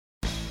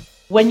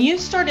When you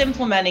start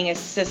implementing a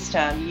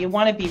system, you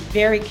want to be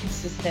very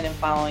consistent in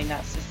following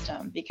that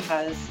system,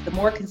 because the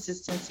more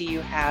consistency you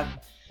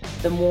have,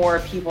 the more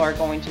people are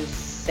going to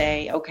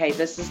say, okay,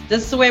 this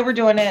is the way we're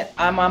doing it.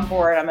 I'm on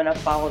board. I'm going to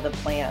follow the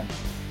plan.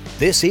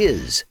 This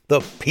is the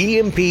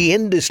PMP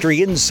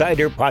Industry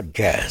Insider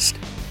Podcast.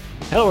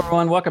 Hello,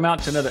 everyone. Welcome out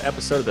to another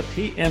episode of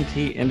the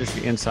PMP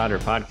Industry Insider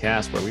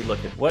Podcast, where we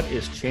look at what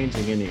is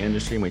changing in the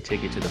industry and we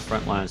take you to the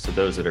front lines to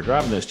those that are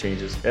driving those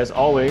changes. As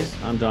always,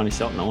 I'm Donnie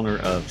Shelton, owner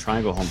of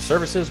Triangle Home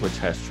Services, which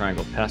has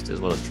Triangle Pest as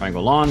well as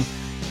Triangle Lawn.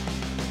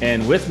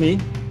 And with me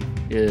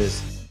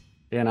is,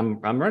 and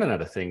I'm running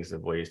out of things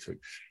of ways to,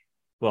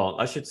 well,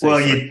 I should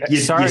say, you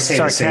say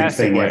the same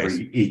thing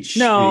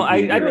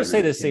I don't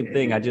say the same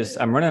thing.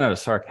 I'm running out of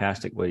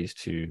sarcastic ways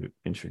to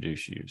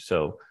introduce you.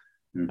 So,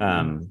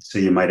 so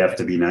you might have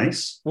to be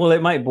nice. Well,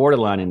 it might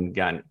borderline and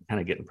kind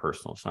of getting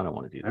personal, so I don't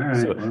want to do that.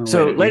 Right,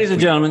 so ladies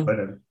and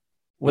gentlemen,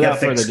 without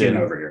further ado,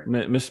 over here.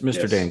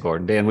 Mr. Dan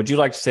Gordon. Dan, would you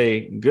like to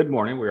say good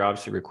morning? We're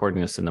obviously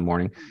recording this in the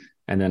morning,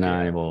 and then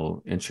I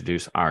will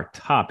introduce our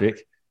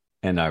topic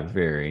and our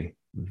very,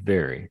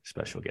 very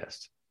special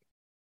guest.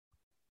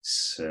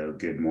 So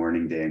good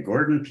morning, Dan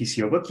Gordon,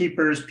 PCO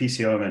bookkeepers,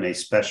 PCO M&A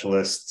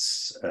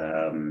specialists.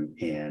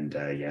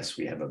 Yes,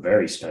 we have a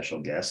very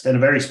special guest and a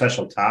very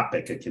special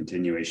topic, a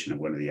continuation of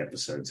one of the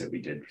episodes that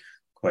we did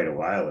quite a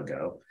while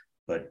ago.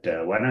 But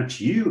why don't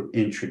you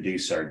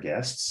introduce our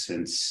guest,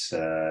 since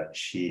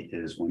she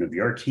is one of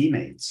your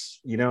teammates?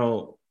 You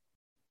know,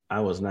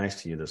 I was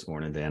nice to you this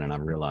morning, Dan, and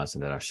I'm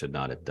realizing that I should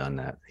not have done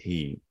that.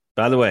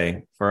 By the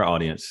way, for our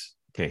audience,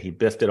 okay, he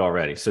biffed it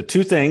already. So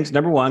two things.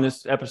 Number one,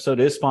 this episode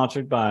is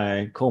sponsored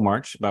by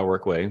Coalmarch, by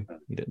Workway.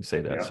 He didn't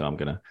say that, so I'm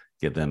going to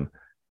give them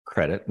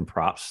credit and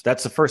props.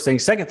 That's the first thing.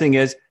 Second thing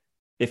is,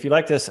 if you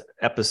like this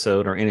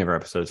episode or any of our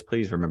episodes,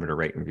 please remember to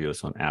rate and review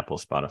us on Apple,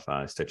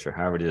 Spotify, Stitcher,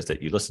 however it is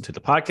that you listen to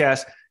the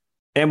podcast.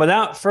 And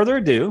without further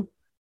ado,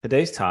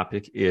 today's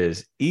topic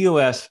is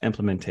EOS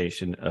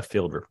implementation of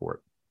field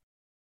report.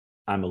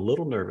 I'm a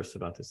little nervous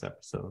about this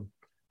episode.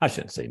 I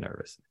shouldn't say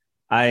nervous.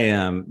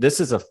 This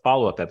is a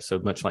follow-up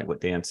episode, much like what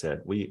Dan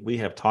said. We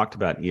have talked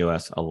about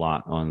EOS a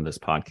lot on this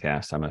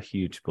podcast. I'm a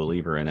huge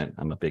believer in it.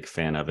 I'm a big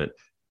fan of it.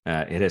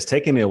 It has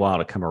taken me a while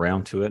to come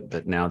around to it,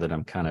 but now that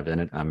I'm kind of in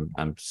it,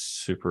 I'm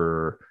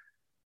super.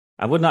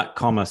 I would not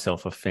call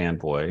myself a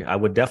fanboy. I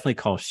would definitely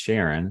call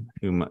Sharon,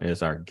 who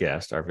is our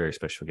guest, our very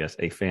special guest,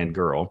 a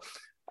fangirl.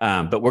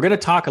 But we're going to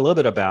talk a little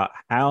bit about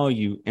how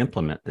you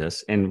implement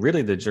this and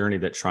really the journey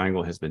that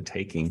Triangle has been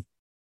taking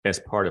as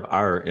part of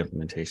our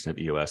implementation of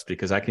EOS,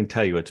 because I can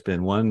tell you it's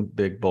been one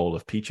big bowl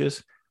of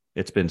peaches.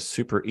 It's been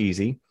super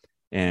easy.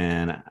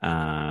 And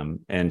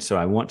so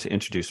I want to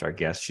introduce our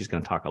guest. She's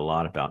going to talk a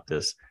lot about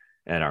this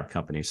at our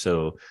company.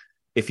 So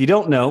if you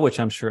don't know, which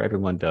I'm sure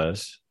everyone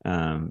does,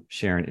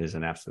 Sharon is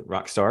an absolute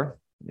rock star.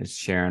 It's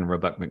Sharon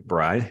Roebuck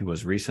McBride, who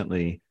was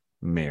recently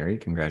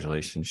married.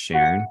 Congratulations,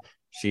 Sharon.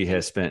 She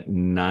has spent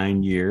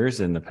 9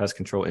 years in the pest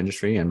control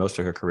industry, and most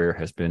of her career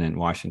has been in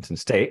Washington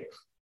State.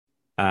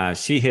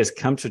 She has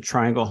come to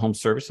Triangle Home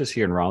Services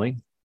here in Raleigh,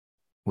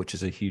 which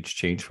is a huge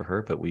change for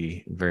her, but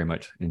we very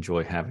much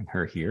enjoy having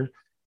her here.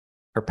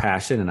 Her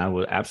passion, and I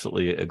would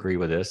absolutely agree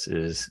with this,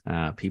 is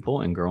people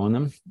and growing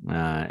them.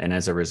 And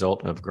as a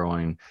result of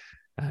growing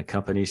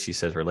companies, she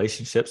says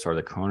relationships are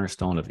the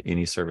cornerstone of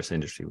any service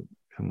industry,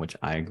 from which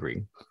I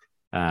agree.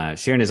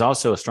 Sharon is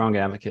also a strong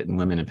advocate in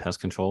women in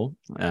pest control.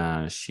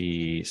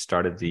 She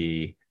started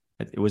the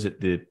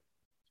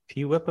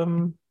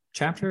PWIPM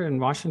chapter in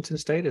Washington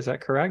State. Is that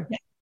correct? Yeah.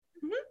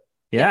 Mm-hmm.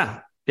 Yeah.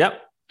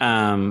 Yep.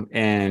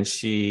 And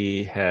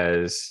she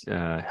has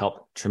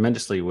helped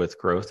tremendously with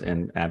growth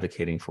and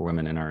advocating for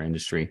women in our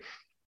industry.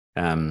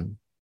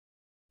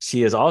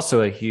 She is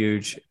also a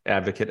huge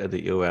advocate of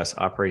the EOS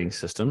operating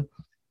system.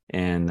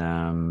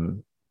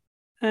 And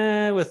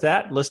with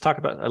that, let's talk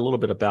about a little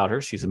bit about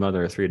her. She's a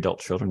mother of 3 adult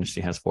children, and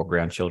she has 4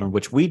 grandchildren,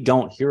 which we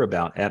don't hear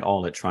about at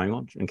all at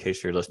Triangle. In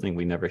case you're listening,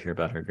 we never hear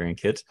about her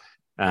grandkids.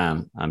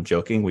 I'm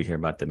joking. We hear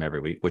about them every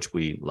week, which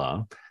we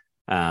love.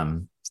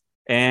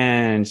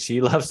 And she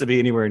loves to be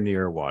anywhere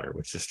near water,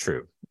 which is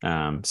true.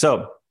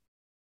 So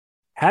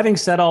having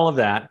said all of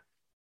that,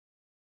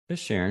 Ms.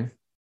 Sharon,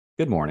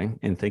 good morning,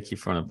 and thank you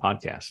for the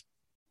podcast.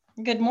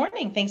 Good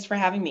morning. Thanks for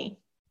having me.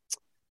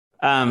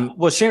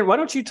 Well, Sharon, why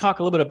don't you talk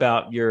a little bit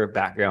about your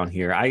background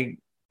here? I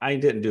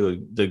didn't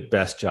do the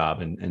best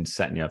job in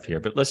setting you up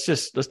here, but let's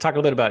talk a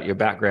little bit about your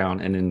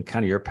background and then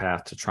kind of your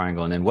path to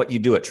Triangle and then what you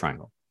do at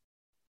Triangle.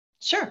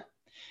 Sure.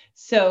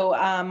 So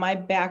my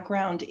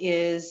background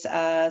is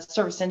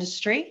service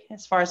industry.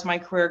 As far as my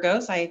career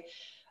goes, I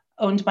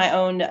owned my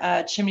own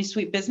chimney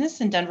sweep business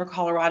in Denver,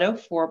 Colorado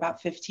for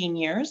about 15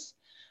 years.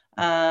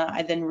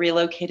 I then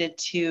relocated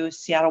to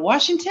Seattle,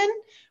 Washington,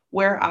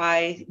 where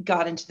I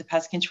got into the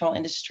pest control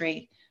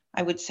industry.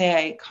 I would say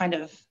I kind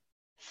of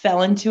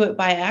fell into it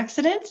by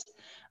accident.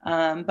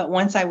 But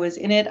once I was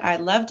in it, I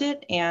loved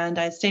it. And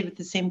I stayed with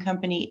the same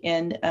company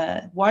in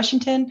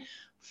Washington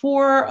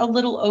for a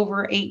little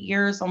over 8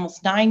 years,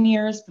 almost 9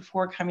 years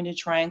before coming to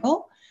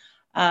Triangle.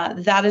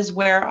 That is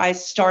where I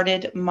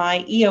started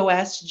my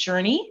EOS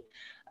journey,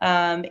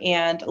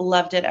 and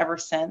loved it ever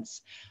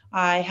since.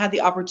 I had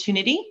the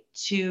opportunity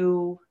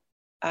to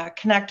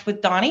connect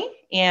with Donnie,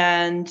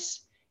 and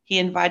he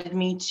invited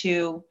me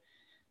to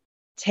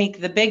take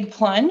the big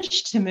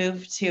plunge to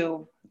move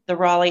to the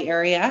Raleigh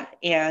area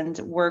and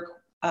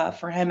work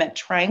for him at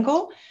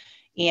Triangle.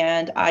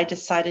 And I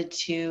decided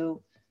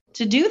to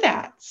do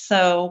that.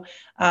 So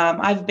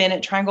I've been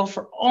at Triangle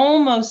for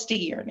almost a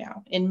year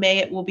now. In May,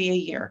 it will be a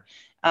year.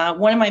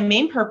 One of my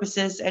main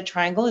purposes at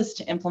Triangle is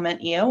to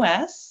implement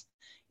EOS,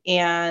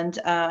 and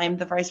I'm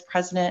the Vice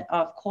President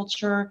of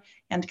Culture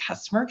and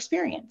Customer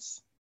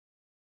Experience.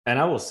 And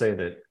I will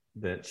say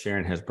that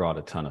Sharon has brought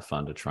a ton of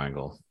fun to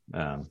Triangle.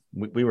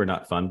 We were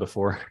not fun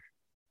before.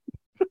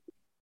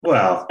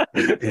 Well,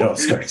 it all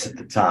starts at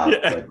the top.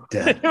 Yeah,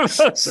 but,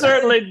 it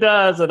certainly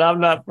does, and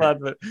I'm not fun,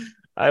 but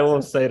I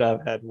will say that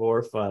I've had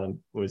more fun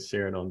with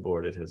Sharon on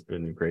board. It has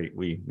been great.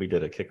 We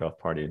did a kickoff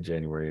party in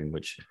January in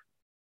which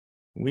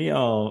we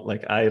all,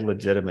 like, I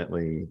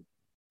legitimately,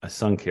 I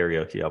sung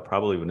karaoke. I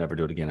probably would never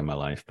do it again in my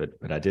life, but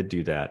I did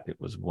do that. It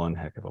was one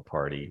heck of a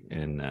party.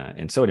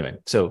 And so anyway,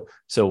 so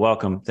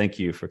welcome. Thank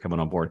you for coming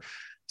on board.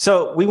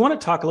 So we want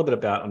to talk a little bit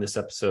about, on this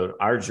episode,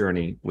 our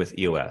journey with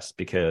EOS,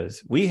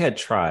 because we had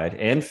tried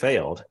and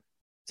failed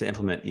to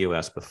implement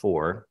EOS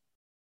before.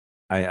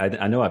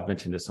 I know I've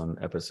mentioned this on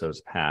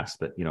episodes past,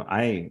 but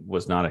I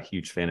was not a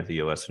huge fan of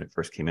EOS when it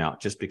first came out,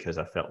 just because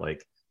I felt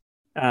like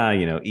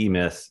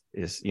eMyth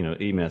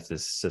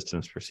is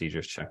systems,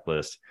 procedures,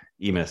 checklist.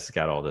 eMyth's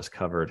got all this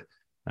covered.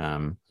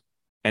 And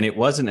it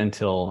wasn't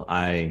until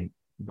I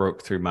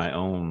broke through my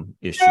own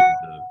issues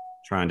of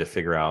trying to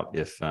figure out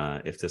if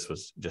this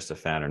was just a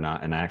fad or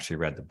not. And I actually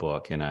read the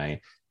book, and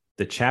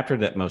the chapter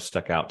that most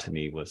stuck out to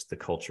me was the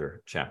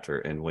culture chapter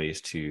and ways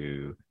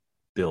to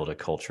build a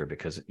culture,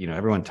 because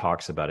everyone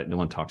talks about it. No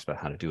one talks about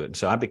how to do it. And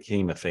so I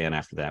became a fan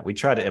after that. We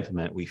tried to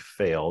implement, we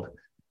failed.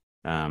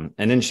 And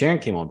then Sharon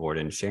came on board,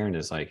 and Sharon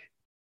is like,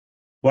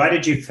 why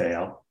did you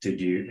fail? Did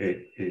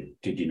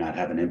you not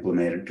have an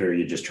implementer?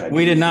 You just tried?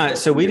 We did not.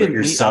 So we didn't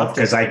yourself,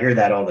 because I hear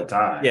that all the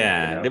time.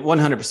 Yeah,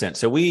 100%.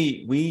 So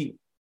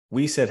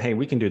we said, hey,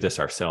 we can do this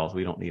ourselves.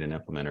 We don't need an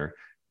implementer,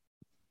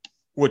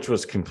 which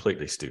was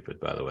completely stupid,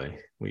 by the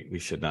way. We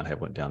should not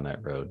have went down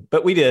that road,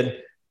 but we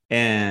did.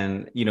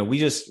 And, we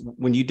just,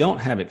 when you don't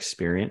have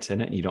experience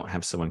in it, and you don't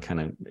have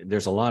someone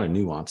there's a lot of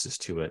nuances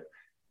to it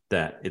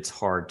that it's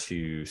hard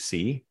to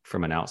see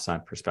from an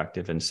outside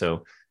perspective. And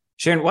so,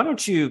 Sharon, why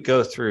don't you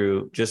go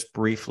through just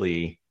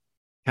briefly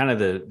kind of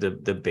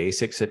the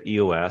basics of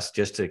EOS,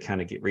 just to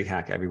kind of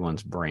rehack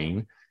everyone's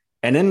brain.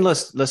 And then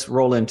let's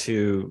roll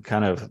into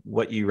kind of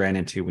what you ran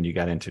into when you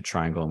got into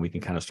Triangle, and we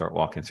can kind of start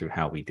walking through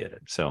how we did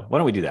it. So why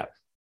don't we do that?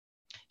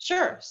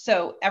 Sure.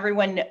 So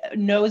everyone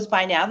knows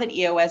by now that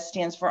EOS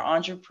stands for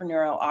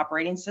Entrepreneurial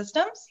Operating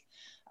Systems,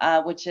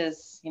 which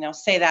is,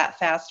 say that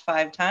fast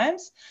 5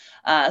 times.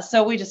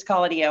 So we just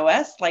call it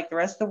EOS like the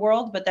rest of the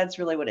world, but that's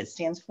really what it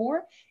stands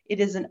for. It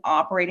is an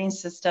operating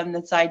system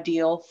that's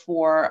ideal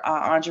for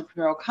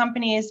entrepreneurial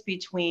companies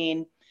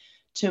between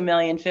 2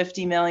 million,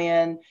 50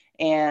 million,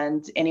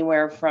 and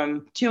anywhere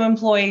from 2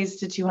 employees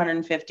to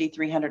 250,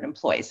 300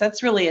 employees.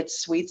 That's really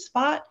its sweet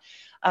spot.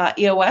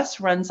 EOS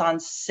runs on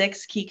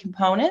 6 key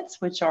components,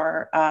 which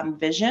are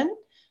vision.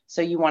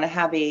 So you want to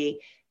have a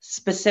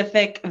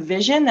specific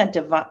vision that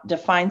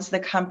defines the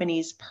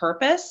company's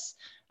purpose.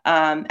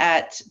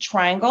 At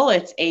Triangle,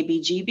 it's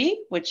ABGB,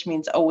 which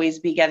means always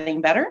be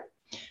getting better.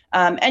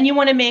 And you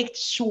want to make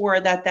sure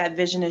that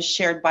vision is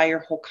shared by your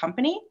whole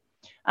company.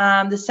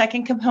 The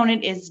second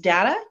component is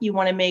data. You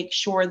want to make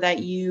sure that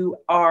you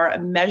are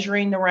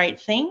measuring the right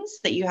things,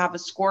 that you have a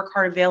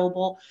scorecard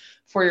available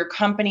for your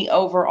company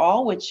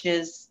overall, which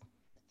is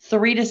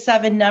 3 to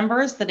 7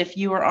 numbers that if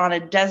you were on a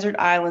desert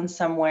island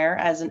somewhere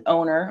as an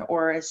owner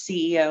or a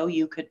CEO,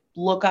 you could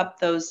look up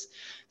those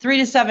 3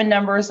 to 7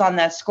 numbers on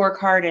that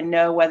scorecard and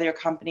know whether your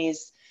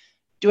company's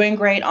doing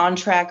great, on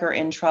track, or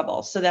in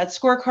trouble. So that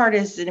scorecard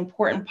is an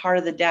important part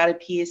of the data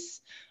piece,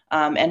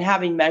 and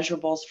having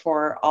measurables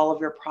for all of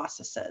your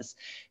processes.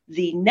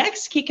 The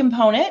next key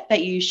component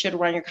that you should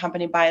run your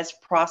company by is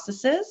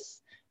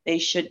processes. They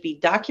should be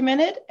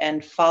documented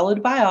and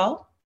followed by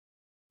all.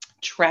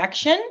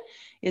 Traction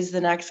is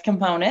the next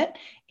component.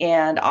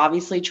 And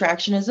obviously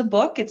Traction is a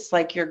book. It's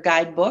like your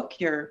guidebook,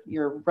 your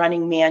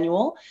running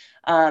manual,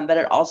 but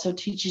it also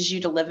teaches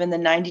you to live in the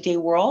 90-day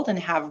world and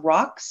have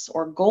rocks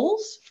or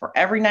goals for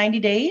every 90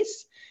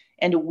 days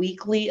and a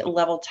weekly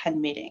level 10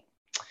 meeting.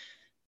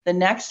 The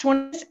next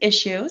one is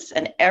issues,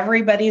 and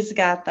everybody's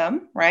got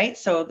them, right?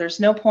 So there's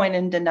no point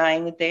in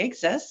denying that they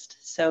exist.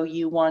 So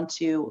you want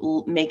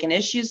to make an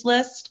issues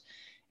list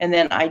and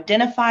then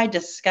identify,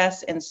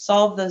 discuss, and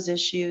solve those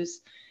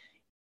issues.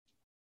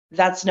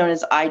 That's known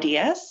as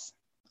IDS,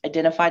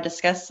 identify,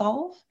 discuss,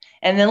 solve.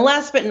 And then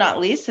last but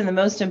not least, and the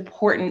most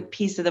important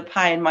piece of the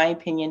pie, in my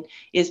opinion,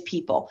 is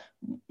people.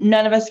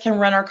 None of us can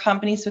run our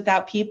companies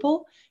without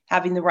people.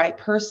 Having the right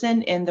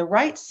person in the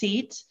right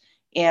seat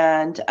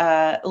and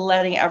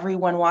letting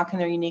everyone walk in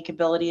their unique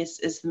abilities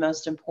is the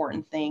most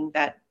important thing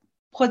that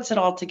puts it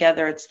all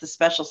together. It's the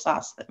special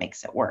sauce that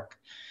makes it work.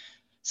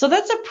 So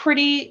that's a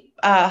pretty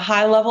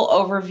high level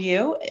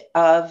overview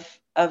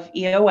of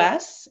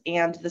EOS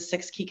and the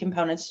 6 key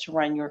components to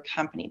run your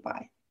company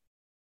by.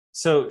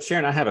 So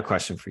Sharon, I have a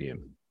question for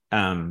you.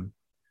 I'm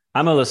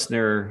a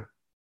listener,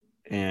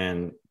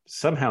 and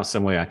somehow,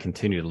 some way I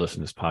continue to listen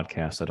to this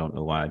podcast. I don't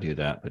know why I do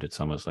that, but it's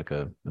almost like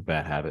a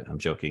bad habit. I'm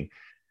joking.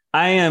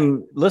 I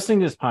am listening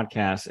to this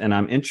podcast and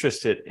I'm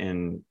interested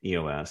in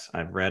EOS.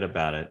 I've read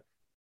about it.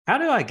 How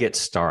do I get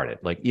started?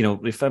 Like,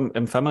 if I'm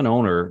an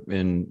owner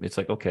and it's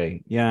like,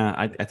 okay, yeah,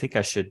 I think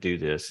I should do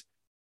this.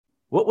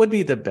 What would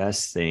be the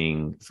best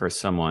thing for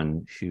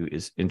someone who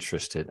is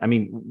interested? I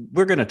mean,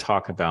 we're going to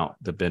talk about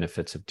the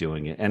benefits of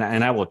doing it. And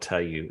I will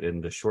tell you,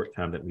 in the short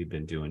time that we've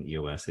been doing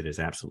EOS, it has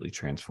absolutely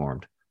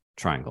transformed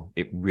Triangle.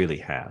 It really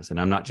has. And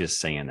I'm not just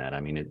saying that.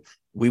 I mean,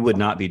 we would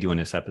not be doing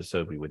this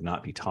episode. We would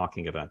not be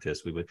talking about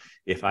this. We would,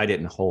 if I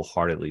didn't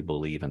wholeheartedly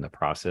believe in the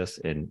process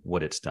and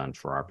what it's done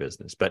for our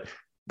business. But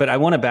I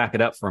want to back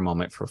it up for a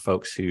moment for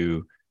folks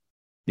who,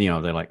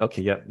 they're like,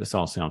 okay, yep, this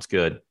all sounds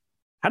good.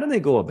 How do they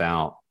go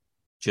about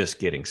just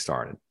getting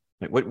started?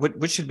 Like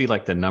what should be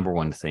like the number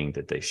one thing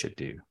that they should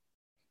do?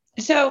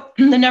 So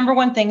the number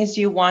one thing is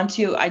you want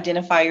to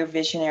identify your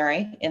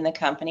visionary in the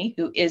company.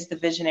 Who is the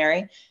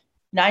visionary?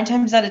 9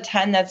 times out of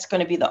 10, that's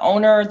going to be the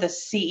owner, the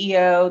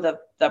CEO,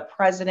 the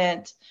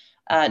president.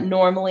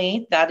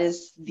 Normally, that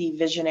is the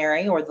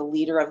visionary or the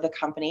leader of the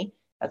company.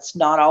 That's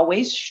not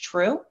always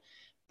true,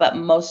 but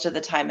most of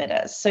the time it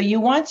is. So you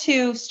want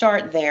to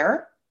start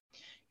there.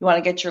 You want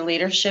to get your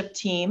leadership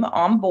team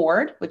on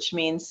board, which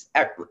means,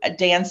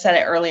 Dan said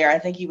it earlier, I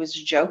think he was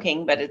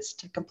joking, but it's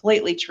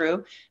completely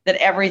true, that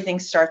everything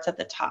starts at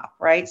the top,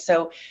 right?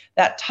 So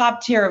that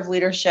top tier of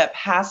leadership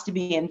has to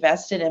be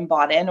invested and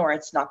bought in, or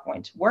it's not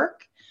going to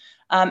work.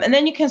 And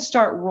then you can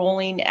start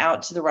rolling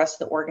out to the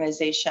rest of the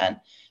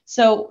organization.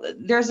 So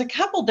there's a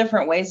couple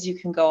different ways you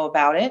can go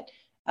about it.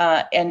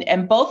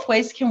 And both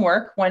ways can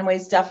work. One way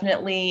is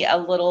definitely a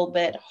little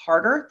bit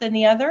harder than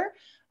the other.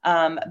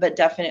 But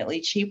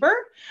definitely cheaper.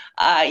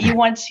 You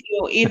want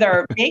to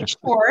either make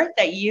sure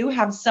that you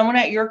have someone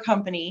at your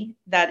company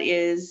that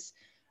is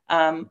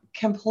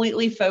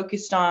completely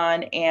focused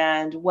on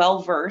and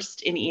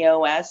well-versed in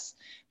EOS,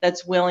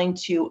 that's willing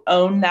to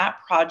own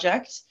that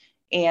project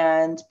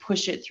and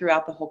push it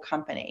throughout the whole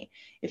company.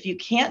 If you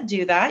can't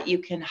do that, you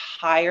can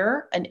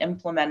hire an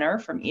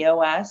implementer from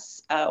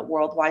EOS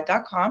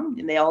worldwide.com,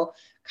 and they'll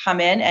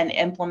come in and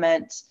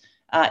implement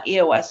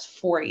EOS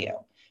for you.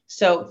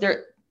 So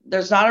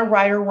there's not a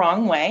right or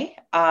wrong way.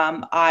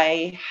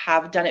 I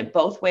have done it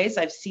both ways.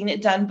 I've seen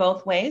it done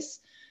both ways.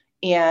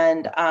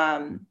 And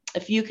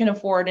if you can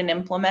afford an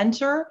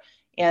implementer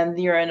and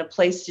you're in a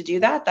place to do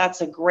that,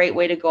 that's a great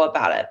way to go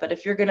about it. But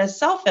if you're going to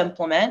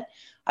self-implement,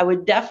 I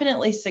would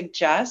definitely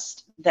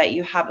suggest that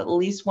you have at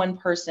least one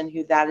person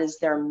who that is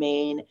their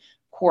main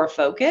core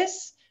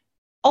focus,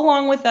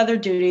 along with other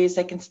duties.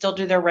 They can still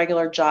do their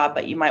regular job,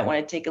 but you might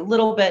want to take a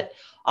little bit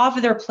off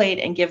of their plate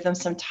and give them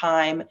some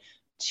time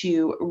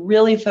to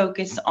really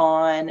focus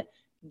on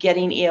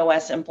getting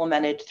EOS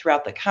implemented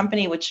throughout the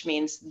company, which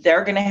means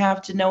they're going to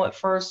have to know it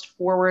first,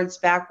 forwards,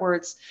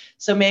 backwards.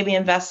 So maybe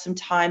invest some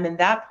time in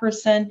that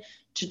person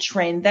to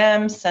train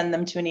them, send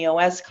them to an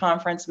EOS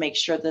conference, make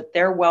sure that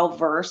they're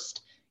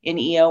well-versed in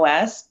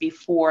EOS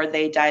before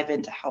they dive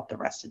in to help the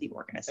rest of the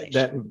organization.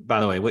 That, by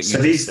the way, what you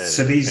said is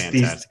a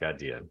fantastic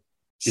idea.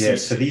 Yeah,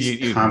 so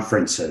these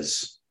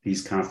conferences,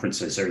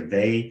 are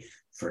they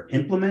for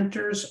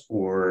implementers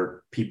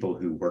or people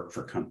who work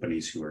for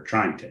companies who are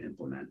trying to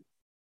implement?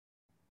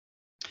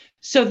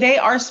 So they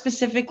are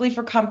specifically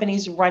for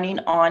companies running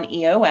on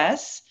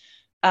EOS.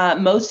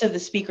 Most of the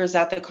speakers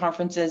at the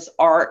conferences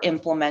are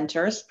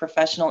implementers,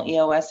 professional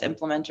EOS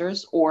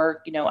implementers,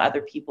 or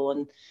other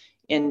people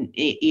in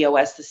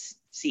EOS, the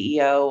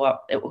CEO,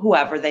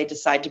 whoever they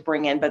decide to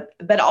bring in.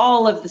 But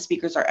all of the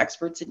speakers are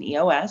experts in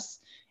EOS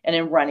and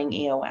in running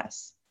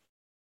EOS.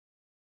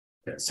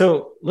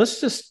 So let's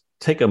just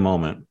take a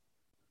moment,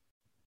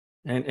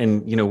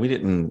 and we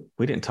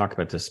didn't talk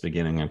about this at the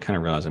beginning. I'm kind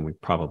of realizing we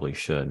probably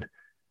should.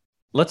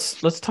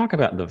 Let's talk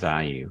about the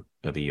value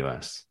of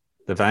EOS,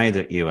 the value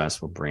that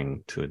EOS will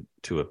bring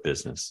to a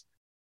business.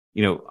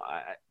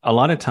 A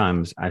lot of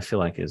times I feel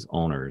like as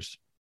owners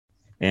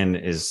and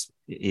as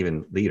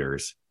even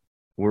leaders,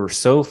 we're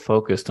so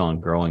focused on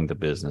growing the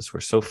business. We're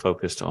so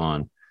focused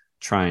on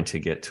trying to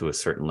get to a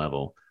certain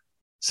level.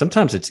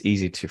 Sometimes it's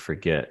easy to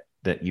forget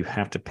that you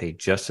have to pay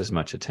just as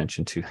much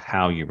attention to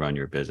how you run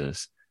your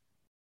business.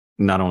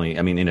 Not only,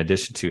 in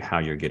addition to how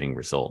you're getting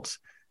results.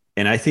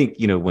 And I think,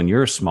 when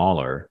you're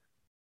smaller,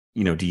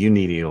 do you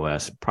need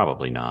EOS?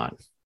 Probably not.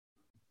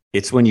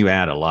 It's when you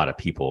add a lot of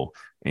people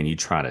and you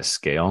try to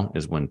scale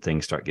is when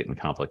things start getting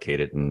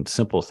complicated, and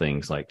simple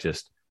things like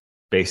just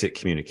basic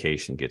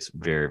communication gets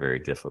very, very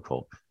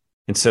difficult.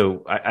 And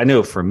so I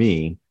know for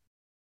me,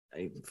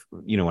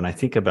 when I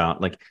think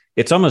about,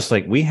 it's almost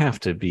like we have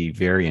to be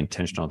very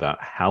intentional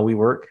about how we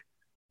work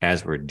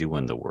as we're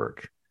doing the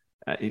work.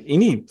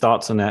 Any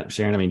thoughts on that,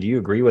 Sharon? Do you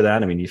agree with that?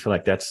 Do you feel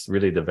like that's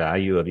really the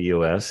value of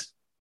EOS?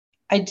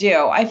 I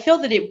do. I feel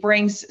that it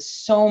brings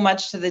so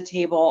much to the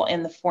table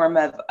in the form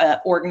of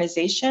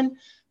organization,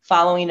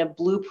 following a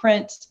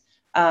blueprint,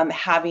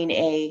 having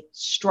a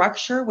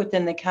structure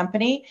within the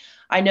company.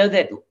 I know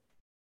that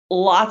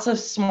lots of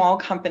small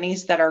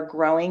companies that are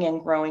growing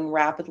and growing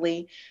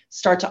rapidly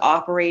start to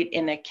operate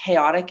in a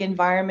chaotic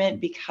environment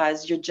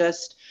because you're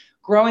just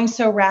growing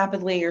so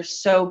rapidly, you're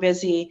so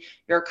busy,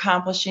 you're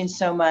accomplishing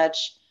so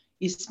much.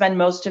 You spend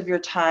most of your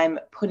time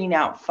putting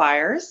out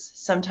fires,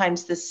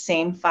 sometimes the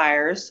same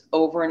fires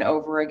over and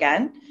over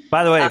again.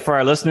 By the way, for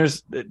our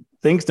listeners,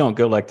 things don't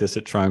go like this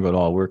at Triangle at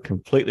all. We're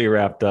completely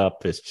wrapped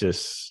up. It's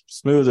just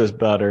smooth as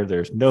butter.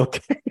 There's no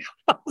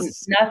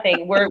chaos.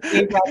 Nothing. We run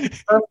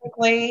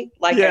perfectly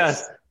like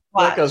yes,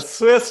 like a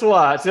Swiss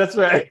watch. That's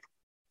right.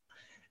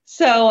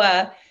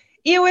 So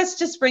EOS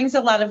just brings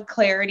a lot of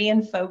clarity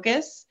and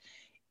focus.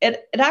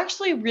 It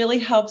actually really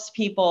helps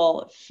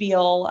people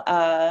feel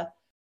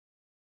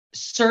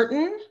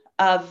certain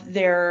of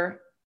their,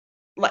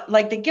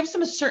 like it gives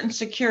them a certain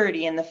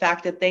security in the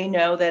fact that they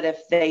know that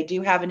if they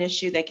do have an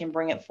issue, they can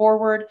bring it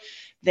forward.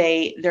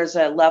 There's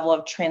a level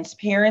of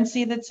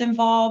transparency that's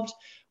involved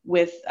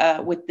with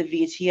the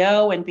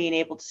VTO and being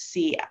able to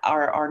see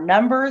our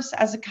numbers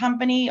as a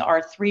company,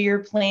 our 3-year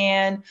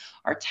plan,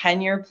 our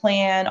 10-year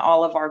plan,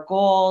 all of our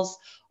goals,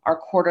 our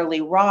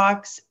quarterly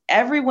rocks.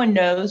 Everyone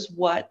knows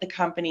what the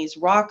company's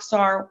rocks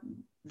are.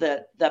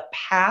 The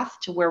path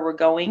to where we're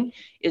going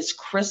is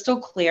crystal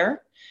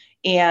clear,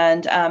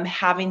 and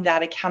having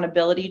that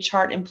accountability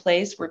chart in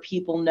place where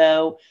people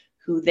know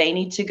who they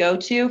need to go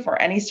to for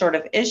any sort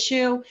of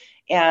issue,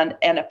 and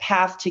a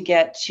path to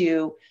get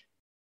to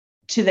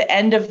the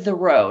end of the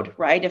road,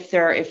 right? If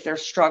they're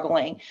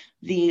struggling.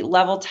 The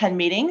level 10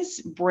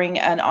 meetings bring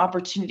an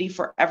opportunity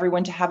for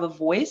everyone to have a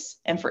voice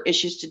and for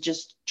issues to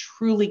just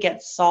truly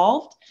get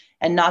solved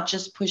and not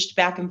just pushed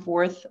back and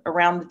forth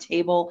around the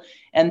table.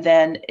 And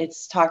then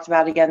it's talked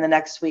about again the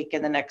next week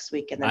and the next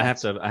week. And then I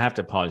have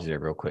to pause you there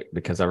real quick,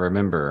 because I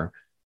remember,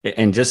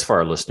 and just for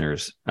our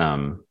listeners,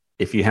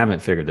 if you haven't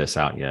figured this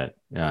out yet,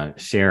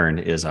 Sharon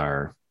is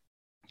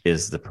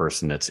the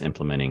person that's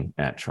implementing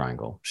at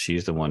Triangle.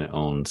 She's the one that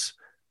owns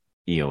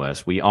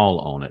EOS. We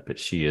all own it, but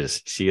she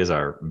is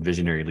our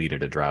visionary leader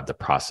to drive the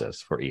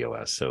process for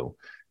EOS. So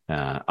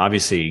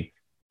obviously,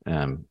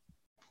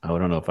 I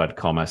don't know if I'd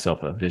call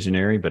myself a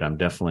visionary, but I'm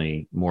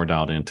definitely more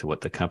dialed into what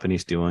the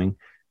company's doing.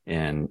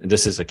 And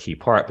this is a key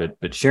part,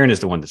 but Sharon is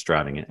the one that's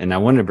driving it. And I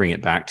wanted to bring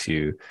it back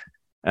to,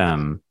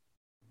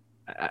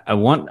 I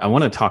want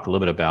to talk a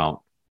little bit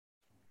about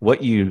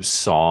what you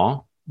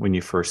saw when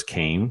you first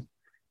came.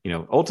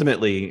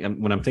 Ultimately,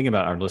 when I'm thinking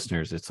about our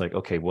listeners, it's like,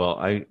 okay, well,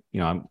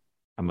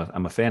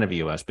 I'm a fan of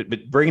EOS,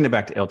 but bringing it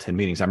back to L10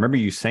 meetings, I remember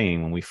you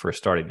saying when we first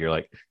started, you're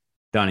like,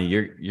 Donnie,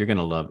 you're going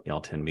to love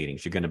L10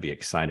 meetings. You're going to be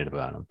excited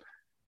about them.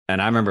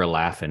 And I remember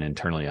laughing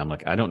internally. I'm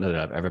like, I don't know that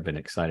I've ever been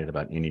excited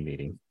about any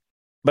meeting,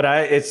 but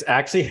it's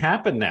actually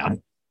happened now.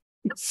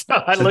 So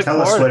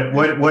tell us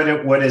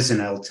what is an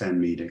L10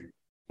 meeting?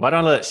 Why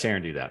don't I let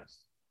Sharon do that?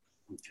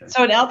 Okay.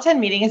 So an L10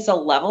 meeting is a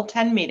level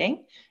 10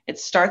 meeting. It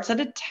starts at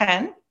a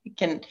 10.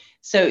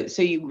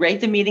 So you rate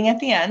the meeting at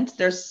the end.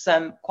 There's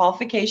some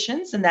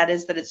qualifications, and that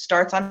is that it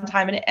starts on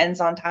time and it ends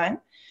on time.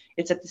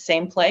 It's at the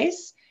same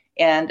place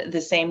and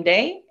the same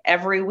day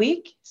every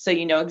week, so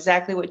you know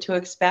exactly what to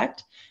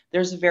expect.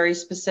 There's a very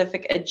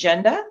specific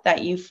agenda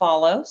that you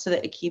follow so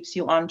that it keeps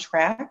you on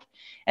track.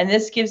 And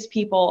this gives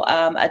people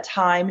a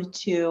time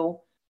to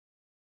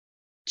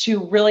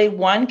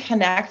really,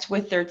 connect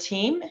with their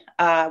team.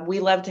 We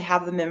love to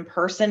have them in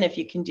person. If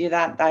you can do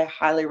that, I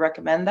highly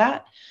recommend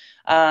that.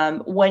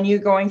 When you're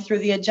going through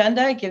the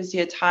agenda, it gives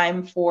you a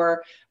time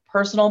for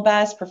personal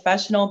best,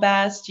 professional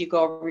best. You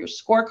go over your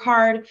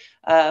scorecard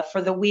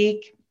for the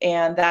week,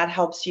 and that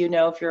helps you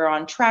know if you're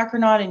on track or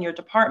not in your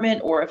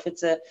department, or if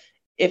it's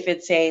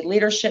a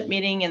leadership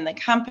meeting in the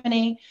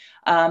company.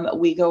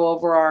 We go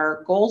over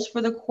our goals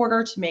for the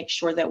quarter to make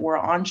sure that we're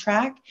on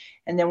track.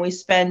 And then we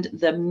spend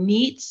the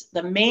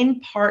main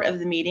part of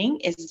the meeting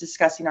is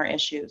discussing our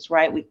issues,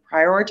 right? We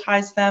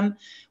prioritize them.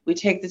 We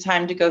take the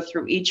time to go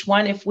through each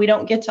one. If we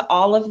don't get to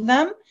all of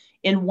them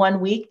in 1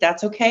 week,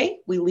 that's okay.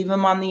 We leave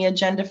them on the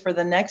agenda for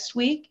the next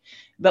week,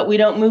 but we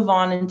don't move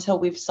on until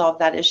we've solved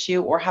that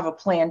issue or have a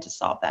plan to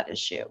solve that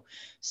issue.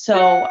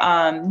 So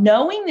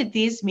knowing that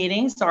these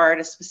meetings are at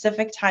a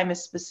specific time, a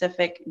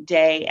specific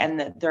day, and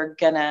that they're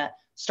going to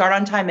start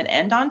on time and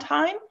end on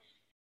time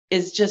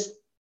is just,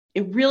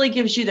 it really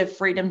gives you the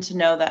freedom to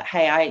know that,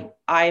 hey,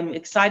 I'm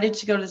excited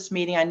to go to this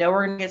meeting. I know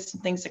we're going to get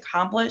some things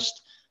accomplished.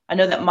 I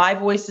know that my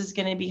voice is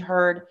going to be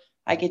heard.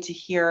 I get to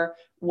hear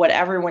what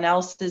everyone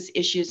else's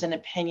issues and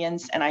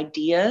opinions and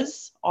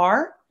ideas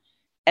are.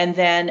 And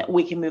then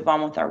we can move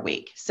on with our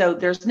week. So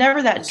there's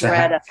never that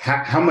dread.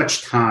 How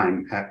much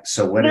time?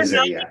 So what is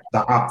the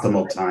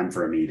optimal time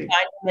for a meeting?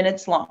 90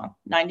 minutes long.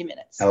 90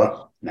 minutes.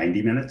 Hello?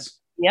 90 minutes?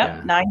 Yep,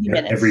 yeah. 90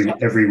 minutes.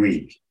 Every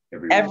week.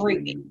 Every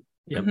week.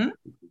 Yep. Mm-hmm.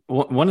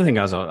 One of the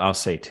things I'll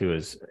say too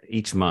is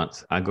each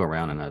month I go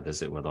around and I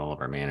visit with all of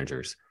our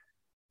managers.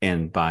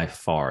 And by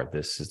far,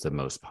 this is the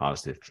most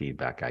positive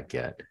feedback I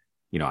get.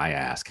 I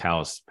ask,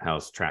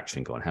 how's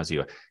traction going? How's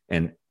you?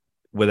 And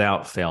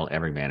without fail,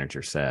 every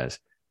manager says,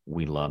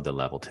 we love the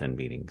level 10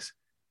 meetings.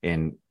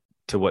 And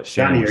to what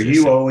Sharon Donnie, are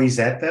you always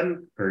at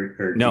them?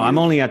 Or no, I'm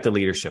only at the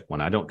leadership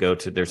one. I don't go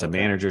to, there's a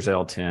manager's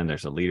L10,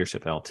 there's a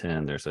leadership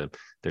L10,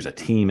 there's a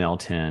team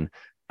L10.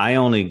 I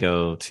only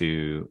go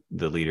to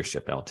the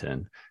leadership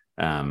L10,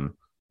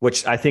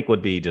 which I think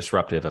would be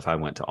disruptive if I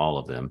went to all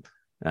of them.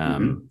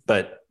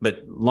 But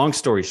long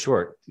story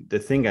short, the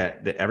thing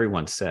that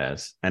everyone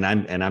says, and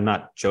I'm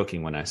not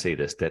joking when I say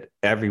this, that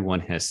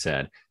everyone has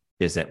said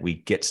is that we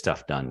get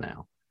stuff done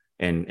now.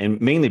 And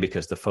mainly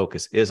because the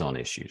focus is on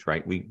issues,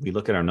 right? We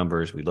look at our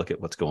numbers, we look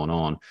at what's going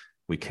on,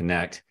 we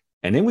connect,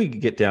 and then we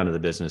get down to the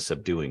business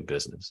of doing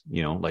business,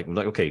 like,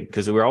 okay,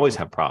 because we always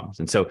have problems.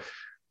 And so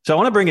I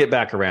want to bring it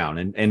back around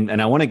and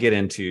I want to get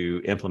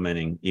into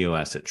implementing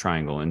EOS at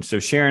Triangle. And so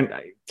Sharon,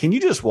 can you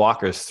just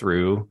walk us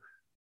through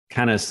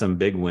kind of some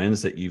big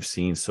wins that you've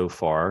seen so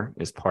far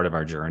as part of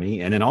our journey?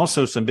 And then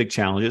also some big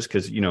challenges,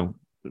 because,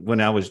 when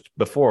I was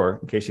before,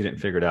 in case you didn't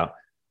figure it out,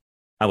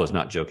 I was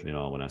not joking at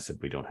all when I said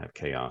we don't have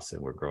chaos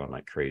and we're growing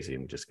like crazy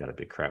and we just got a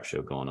big crap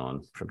show going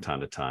on from time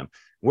to time.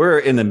 We're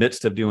in the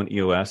midst of doing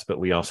EOS, but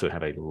we also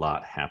have a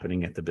lot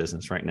happening at the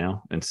business right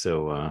now. And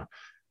so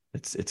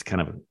it's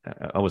kind of,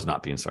 I was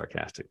not being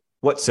sarcastic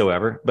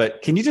whatsoever,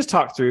 but can you just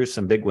talk through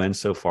some big wins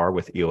so far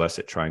with EOS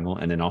at Triangle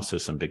and then also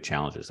some big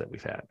challenges that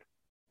we've had?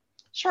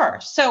 Sure.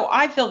 So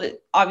I feel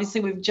that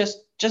obviously we've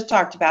just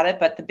talked about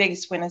it, but the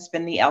biggest win has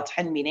been the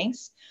L10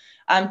 meetings.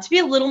 To be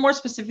a little more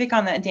specific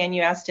on that, Dan,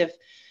 you asked if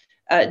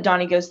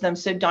Donnie goes to them.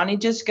 So Donnie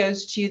just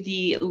goes to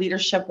the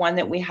leadership one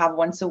that we have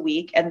once a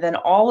week. And then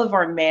all of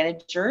our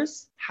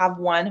managers have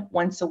one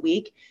once a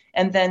week.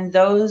 And then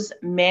those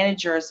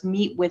managers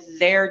meet with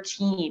their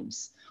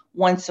teams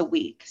once a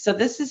week. So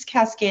this is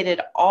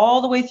cascaded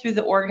all the way through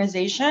the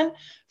organization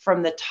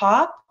from the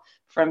top,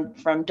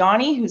 from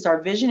Donnie, who's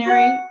our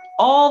visionary,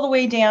 all the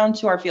way down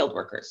to our field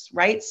workers,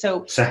 right?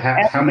 So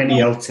how many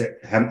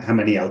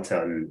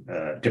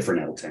L10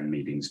 different L10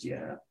 meetings do you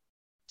have?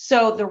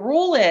 So the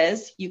rule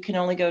is you can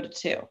only go to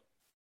 2.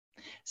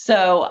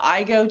 So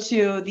I go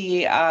to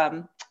the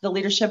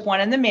leadership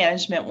one and the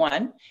management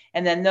one,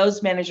 and then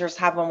those managers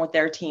have one with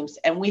their teams.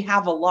 And we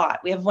have a lot.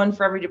 We have one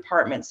for every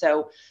department.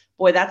 So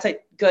boy, that's a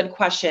good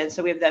question.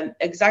 So we have the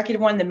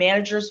executive one, the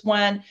managers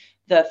one,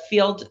 the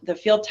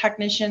field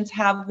technicians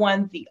have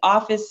one, the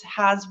office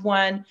has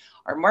one,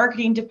 our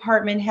marketing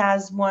department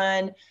has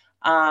one,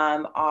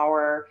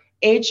 our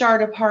HR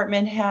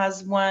department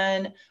has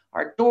one,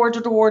 our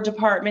door-to-door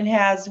department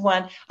has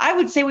one. I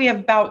would say we have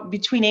about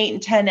between 8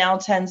 and 10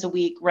 L10s a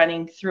week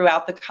running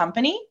throughout the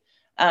company.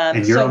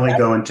 And you're only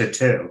going to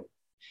 2.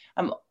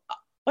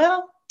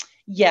 Well,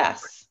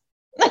 yes.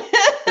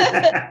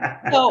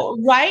 So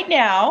right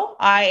now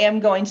I am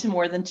going to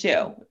more than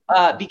 2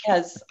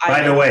 because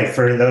By the way,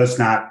 for those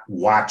not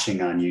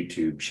watching on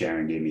YouTube,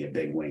 Sharon gave me a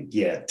big wink.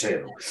 Yeah,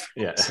 2.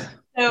 Yeah.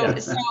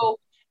 So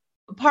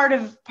part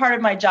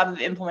of my job of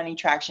implementing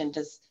traction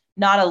does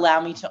not allow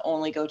me to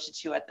only go to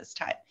 2 at this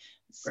time.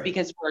 Right.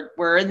 Because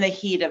we're in the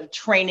heat of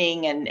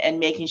training and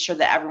making sure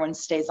that everyone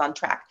stays on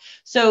track.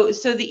 So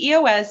the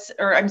EOS,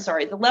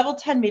 the level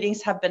 10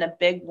 meetings have been a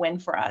big win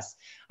for us.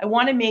 I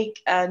want to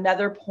make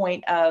another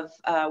point of,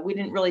 we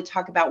didn't really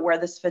talk about where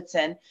this fits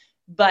in,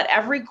 but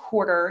every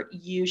quarter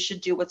you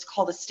should do what's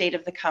called a state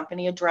of the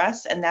company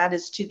address, and that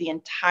is to the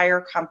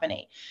entire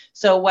company.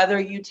 So whether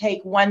you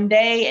take one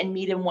day and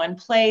meet in one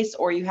place,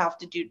 or you have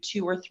to do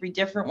 2 or 3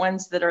 different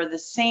ones that are the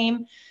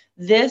same,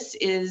 this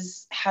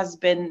has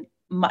been,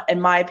 in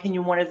my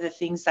opinion, one of the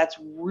things that's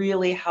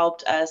really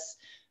helped us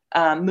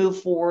move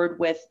forward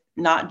with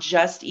not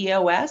just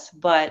EOS,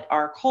 but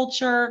our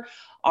culture,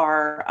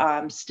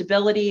 our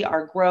stability,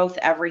 our growth,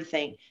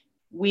 everything.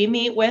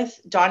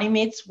 Donnie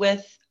meets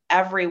with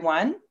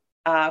everyone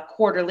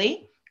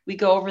quarterly. We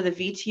go over the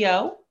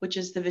VTO, which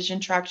is the Vision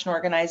Traction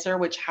Organizer,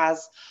 which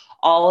has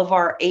all of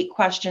our 8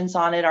 questions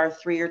on it, our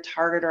 3-year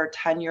target, our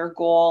 10-year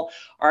goal,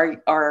 our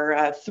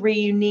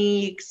 3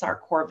 uniques, our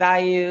core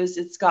values.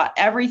 It's got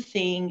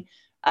everything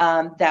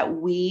that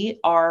we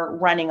are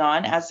running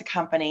on as a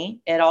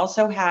company. It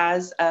also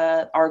has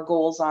our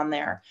goals on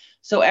there.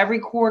 So every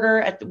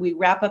quarter, we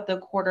wrap up the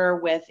quarter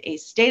with a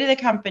state of the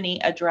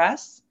company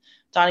address.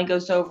 Donnie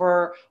goes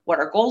over what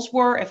our goals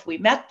were, if we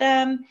met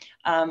them,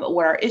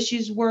 what our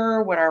issues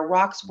were, what our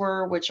rocks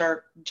were, which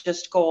are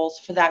just goals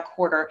for that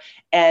quarter.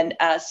 And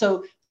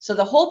so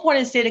the whole point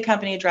of state of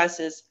company address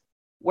is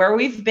where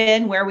we've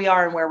been, where we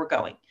are, and where we're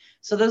going.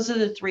 So those are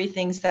the 3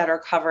 things that are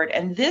covered.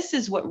 And this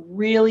is what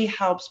really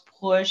helps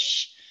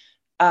push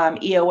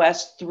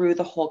EOS through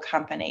the whole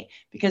company,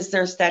 because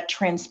there's that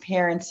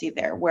transparency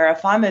there, where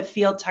if I'm a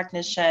field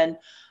technician,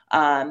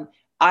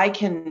 I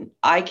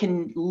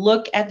can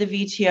look at the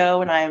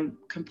VTO and I'm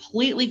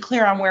completely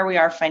clear on where we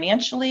are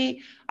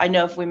financially. I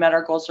know if we met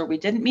our goals or we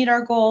didn't meet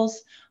our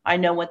goals. I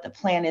know what the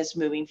plan is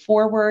moving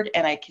forward,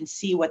 and I can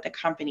see what the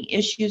company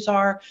issues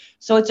are.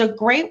 So it's a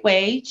great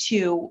way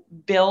to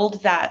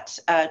build that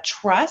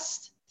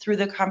trust through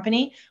the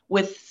company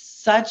with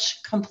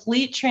such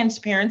complete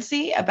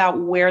transparency about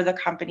where the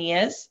company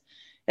is.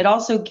 It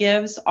also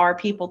gives our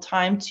people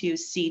time to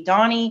see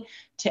Donnie,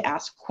 to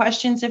ask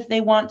questions if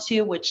they want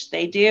to, which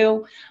they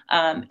do,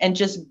 and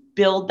just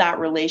build that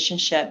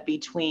relationship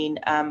between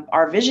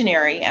our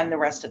visionary and the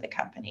rest of the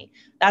company.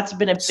 That's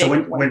been a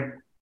big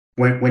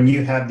when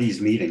you have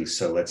these meetings,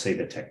 so let's say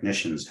the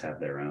technicians have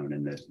their own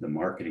and the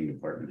marketing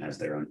department has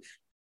their own,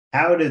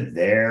 how do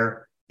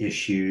their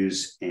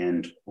issues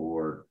and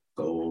or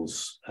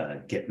goals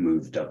get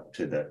moved up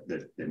to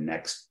the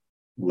next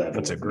level?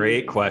 That's a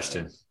great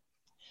question.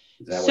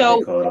 Is that what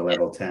they call it, a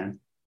level 10?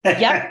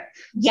 Yeah,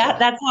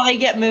 that's how they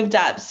get moved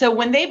up. So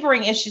when they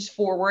bring issues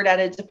forward at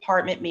a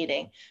department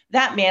meeting,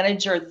 that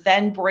manager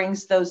then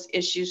brings those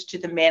issues to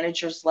the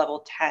manager's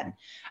level 10,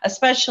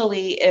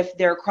 especially if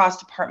they're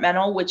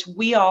cross-departmental, which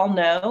we all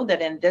know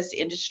that in this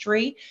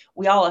industry,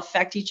 we all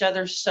affect each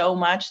other so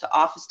much. The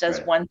office does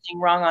one thing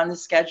wrong on the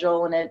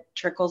schedule and it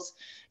trickles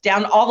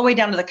down all the way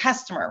down to the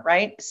customer,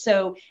 right?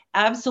 So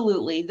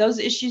absolutely, those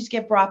issues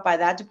get brought by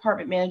that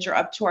department manager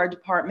up to our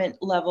department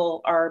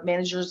level, our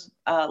managers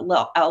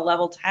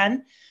level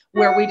 10,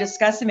 where we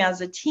discuss them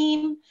as a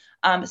team.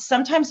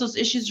 Sometimes those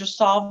issues are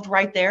solved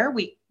right there.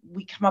 We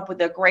come up with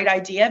a great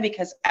idea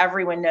because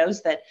everyone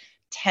knows that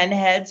 10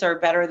 heads are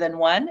better than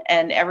one,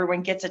 and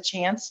everyone gets a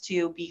chance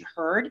to be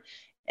heard.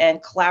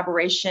 And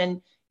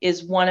collaboration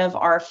is one of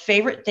our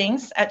favorite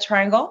things at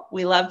Triangle.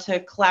 We love to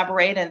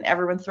collaborate and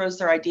everyone throws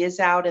their ideas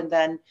out and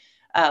then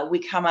we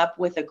come up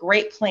with a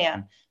great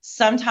plan.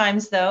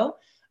 Sometimes though,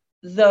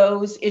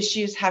 those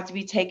issues have to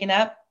be taken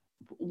up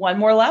one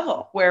more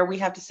level where we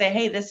have to say,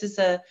 hey, this is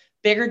a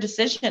bigger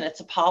decision.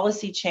 It's a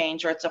policy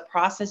change or it's a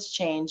process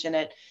change and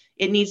it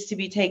needs to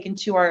be taken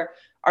to our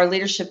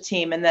leadership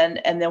team. And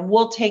then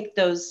we'll take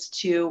those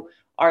to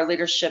our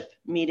leadership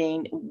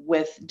meeting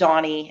with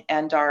Donnie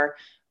and our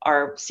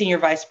senior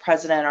vice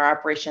president, our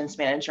operations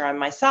manager, and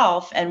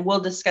myself, and we'll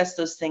discuss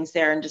those things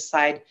there and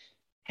decide,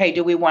 hey,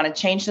 do we want to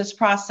change this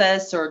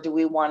process or do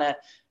we want to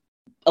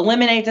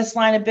eliminate this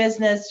line of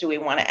business? Do we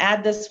want to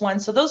add this one?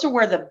 So those are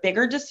where the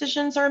bigger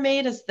decisions are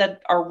made, is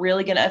that are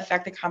really going to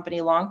affect the company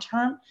long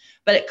term.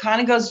 But it kind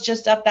of goes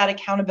just up that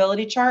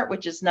accountability chart,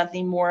 which is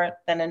nothing more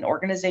than an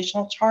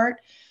organizational chart.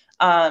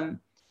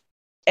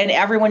 And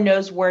everyone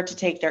knows where to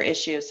take their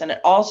issues. And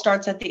it all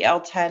starts at the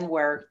L10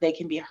 where they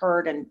can be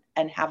heard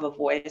and have a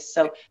voice.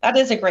 So that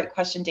is a great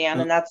question, Dan.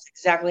 And that's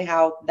exactly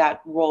how that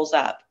rolls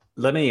up.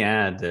 Let me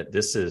add that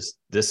this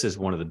is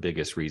one of the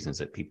biggest reasons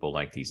that people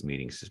like these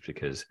meetings, is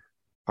because,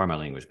 pardon my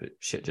language, but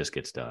shit just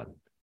gets done.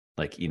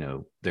 Like,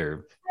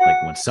 they're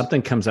like, when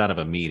something comes out of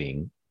a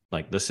meeting,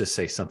 like let's just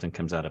say something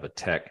comes out of a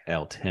tech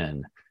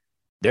L10,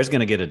 there's going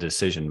to get a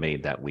decision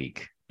made that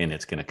week and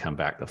it's going to come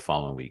back the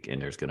following week.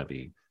 And there's going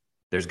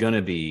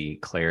to be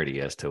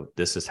clarity as to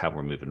this is how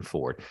we're moving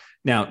forward.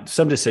 Now,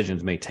 some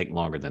decisions may take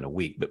longer than a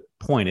week, but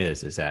point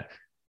is that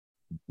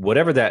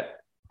whatever that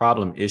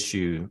problem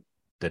issue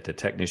that the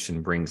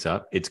technician brings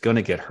up, it's going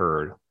to get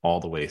heard all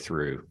the way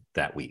through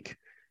that week.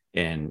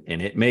 And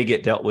it may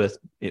get dealt with,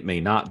 it may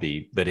not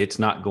be, but it's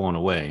not going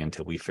away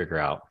until we figure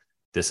out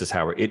this is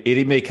how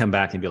it may come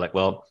back and be like,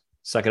 well,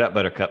 suck it up,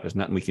 Buttercup. There's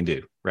nothing we can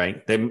do,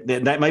 right?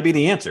 That might be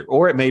the answer.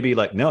 Or it may be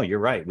like, no, you're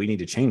right. We need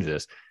to change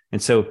this.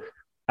 And so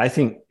I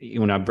think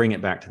when I bring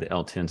it back to the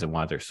L10s and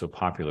why they're so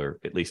popular,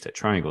 at least at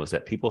Triangle, is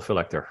that people feel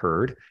like they're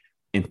heard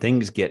and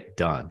things get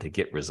done, they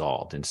get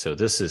resolved. And so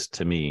this is,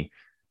 to me,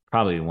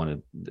 probably one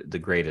of the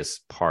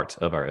greatest parts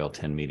of our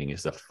L10 meeting,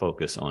 is the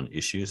focus on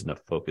issues and the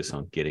focus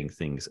on getting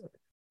things,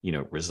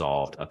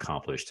 resolved,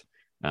 accomplished,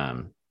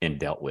 and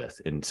dealt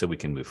with. And so we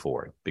can move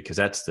forward, because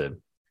that's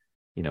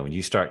when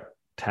you start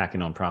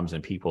tacking on problems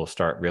and people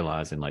start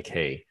realizing like,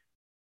 hey,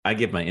 I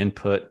give my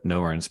input,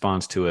 no one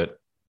responds to it,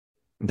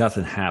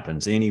 nothing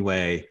happens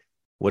anyway.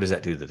 What does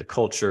that do to the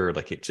culture?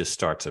 Like, it just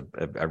starts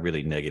a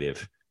really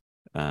negative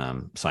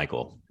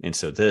cycle. And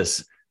so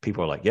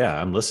people are like,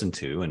 yeah, I'm listened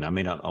to, and I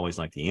may not always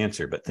like the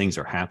answer, but things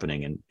are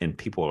happening and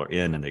people are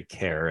in and they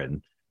care.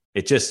 And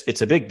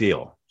it's a big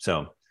deal.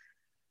 So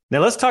now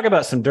let's talk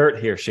about some dirt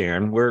here,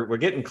 Sharon. We're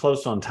getting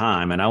close on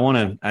time, and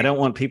I don't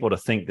want people to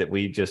think that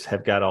we just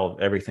have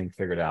got everything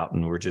figured out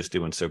and we're just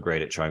doing so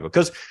great at Triangle.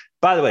 Because,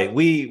 by the way,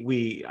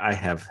 we've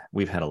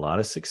had a lot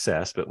of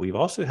success, but we've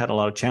also had a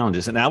lot of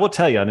challenges. And I will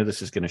tell you, I know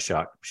this is going to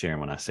shock Sharon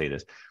when I say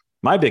this,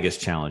 my biggest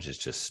challenge is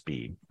just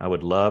speed. I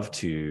would love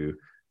to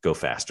go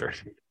faster.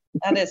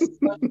 That is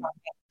so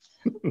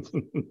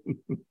shocking.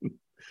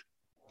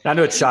 I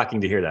know it's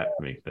shocking to hear that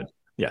from me, but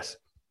yes.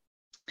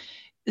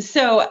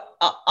 So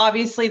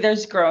obviously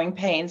there's growing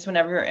pains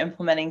whenever you're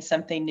implementing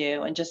something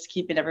new, and just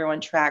keeping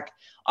everyone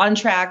on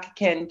track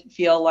can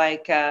feel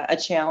like a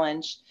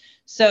challenge.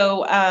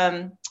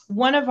 So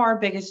one of our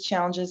biggest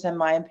challenges, in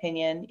my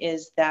opinion,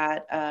 is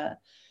that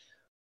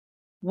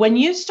when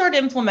you start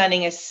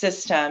implementing a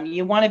system,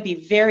 you want to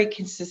be very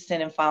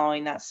consistent in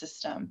following that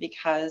system,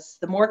 because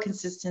the more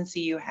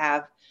consistency you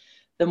have,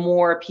 the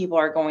more people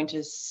are going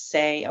to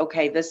say,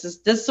 okay, this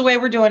is the way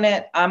we're doing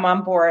it. I'm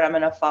on board. I'm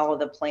going to follow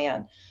the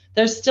plan.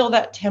 There's still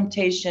that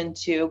temptation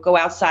to go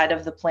outside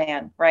of the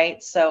plan,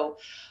 right? So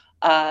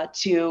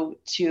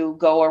to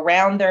go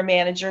around their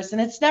managers.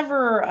 And it's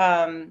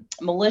never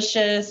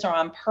malicious or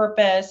on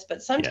purpose,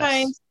 but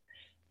sometimes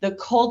the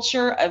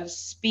culture of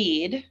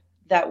speed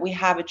that we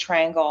have at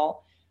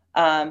Triangle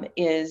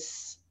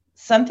is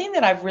something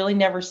that I've really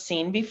never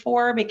seen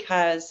before,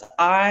 because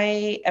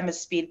I am a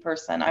speed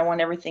person. I want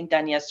everything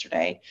done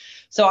yesterday.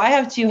 So I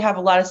have to have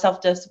a lot of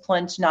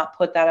self-discipline to not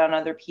put that on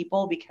other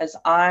people, because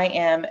I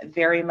am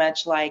very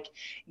much like,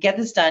 get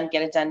this done,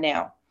 get it done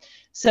now.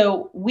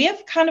 So we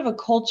have kind of a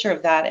culture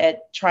of that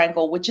at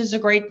Triangle, which is a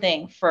great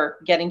thing for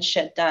getting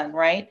shit done,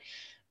 right?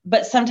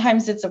 But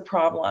sometimes it's a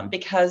problem,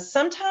 because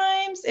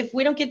sometimes if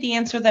we don't get the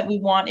answer that we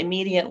want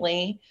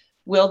immediately,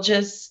 we'll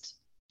just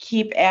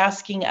keep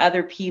asking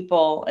other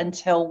people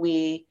until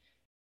we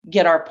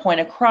get our point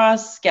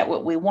across, get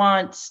what we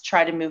want,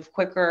 try to move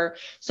quicker.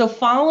 So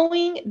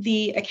following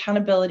the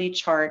accountability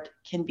chart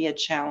can be a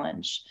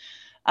challenge.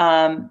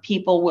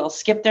 People will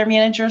skip their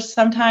managers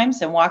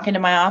sometimes and walk into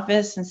my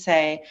office and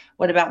say,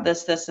 what about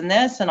this, this, and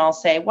this? And I'll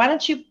say, why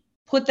don't you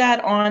put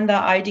that on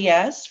the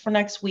IDS for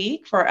next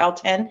week for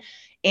L10?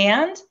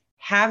 And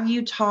have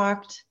you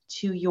talked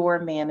to your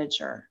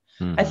manager?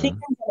 Mm-hmm. I think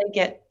I'm going to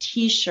get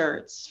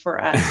t-shirts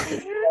for us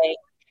that say,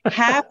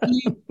 have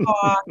you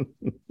talked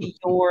to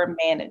your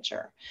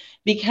manager?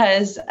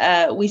 Because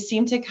we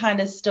seem to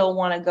kind of still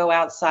want to go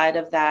outside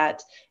of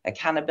that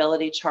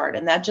accountability chart.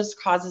 And that just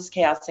causes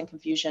chaos and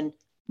confusion,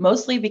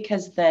 mostly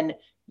because then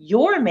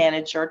your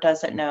manager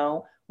doesn't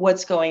know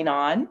what's going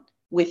on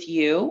with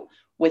you,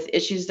 with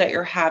issues that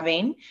you're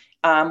having.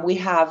 We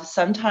have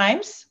some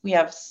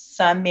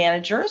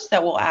managers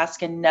that will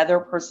ask another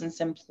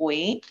person's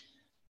employee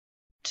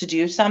to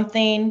do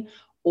something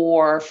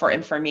or for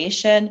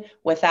information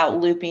without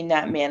looping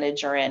that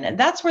manager in. And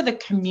that's where the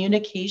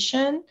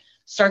communication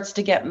starts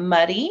to get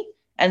muddy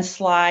and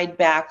slide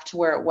back to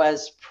where it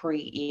was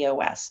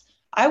pre-EOS.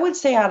 I would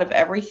say out of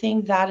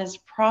everything, that is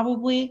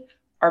probably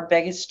our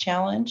biggest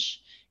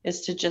challenge,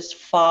 is to just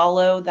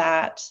follow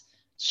that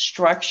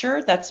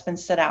structure that's been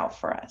set out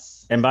for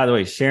us. And by the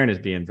way, Sharon is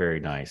being very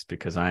nice,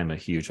 because I am a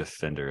huge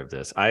offender of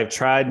this. I've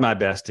tried my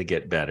best to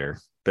get better,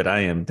 but I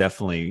am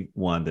definitely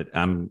one that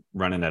I'm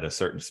running at a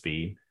certain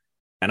speed.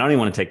 And I don't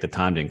even want to take the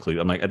time to include.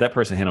 I'm like, that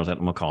person handles it. I'm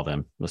going to call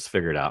them. Let's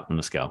figure it out.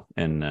 Let's go.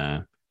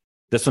 And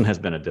this one has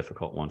been a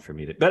difficult one for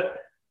me, but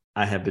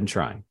I have been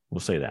trying. We'll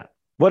say that.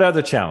 What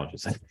other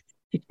challenges? Some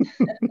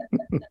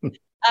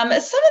of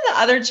the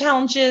other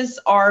challenges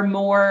are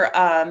more,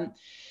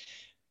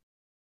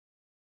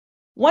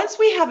 once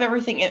you have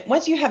everything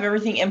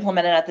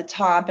implemented at the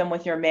top and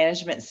with your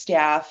management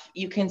staff,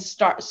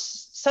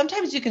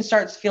 sometimes you can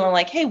start feeling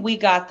like, hey, we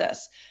got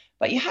this.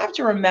 But you have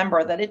to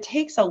remember that it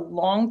takes a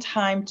long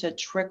time to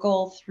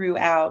trickle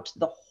throughout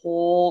the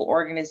whole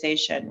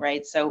organization,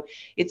 right? So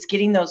it's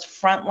getting those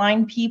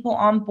frontline people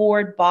on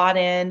board, bought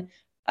in,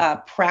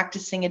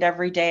 practicing it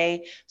every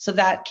day. So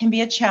that can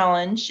be a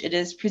challenge. It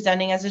is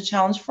presenting as a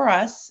challenge for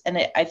us.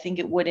 And I think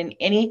it would in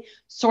any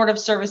sort of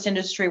service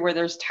industry where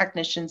there's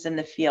technicians in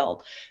the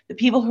field. The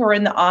people who are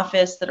in the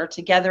office that are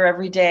together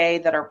every day,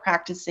 that are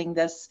practicing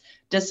this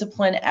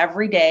discipline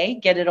every day,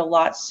 get it a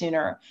lot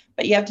sooner.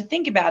 But you have to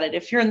think about it.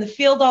 If you're in the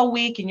field all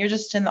week and you're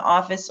just in the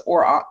office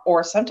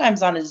or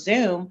sometimes on a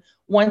Zoom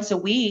once a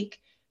week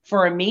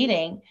for a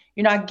meeting,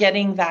 you're not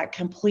getting that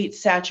complete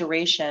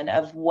saturation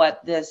of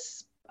what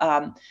this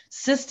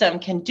system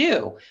can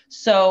do.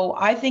 So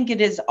I think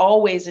it is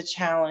always a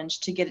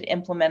challenge to get it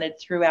implemented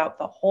throughout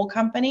the whole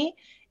company.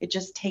 It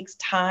just takes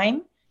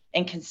time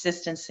and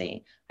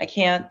consistency. I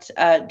can't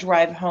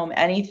drive home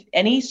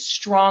any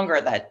stronger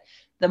that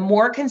the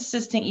more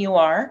consistent you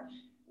are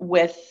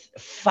with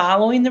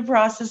following the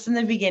process in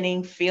the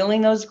beginning, feeling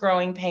those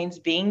growing pains,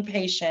 being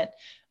patient,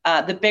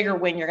 the bigger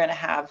win you're going to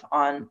have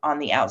on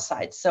the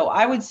outside. So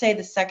I would say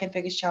the second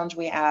biggest challenge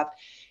we have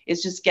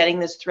is just getting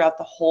this throughout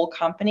the whole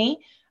company.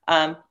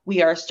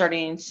 We are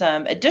starting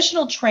some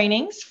additional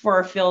trainings for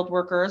our field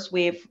workers.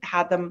 We've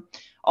had them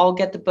all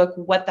get the book,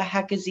 What the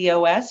Heck is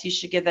EOS? You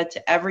should give that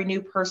to every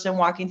new person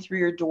walking through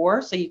your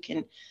door so you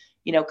can,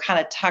 kind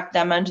of tuck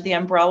them under the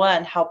umbrella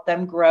and help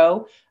them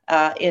grow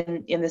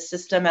in the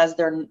system as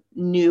they're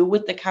new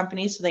with the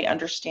company so they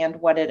understand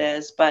what it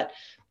is. But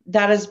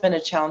that has been a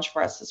challenge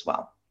for us as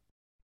well.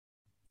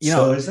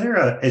 So is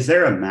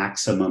there a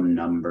maximum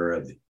number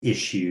of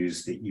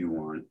issues that you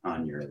want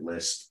on your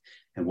list?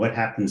 And what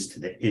happens to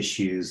the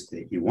issues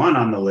that you want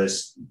on the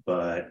list,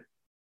 but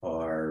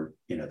are,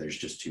 there's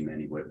just too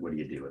many? What do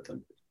you do with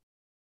them?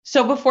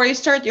 So before you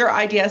start your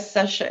IDS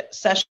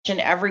session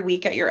every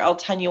week at your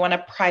L10, you want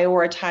to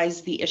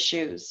prioritize the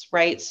issues,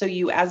 right? So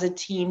you as a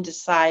team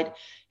decide,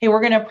 hey,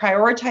 we're going to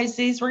prioritize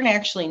these. We're going to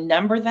actually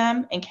number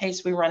them in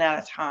case we run out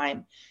of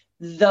time.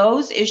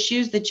 Those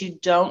issues that you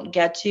don't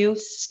get to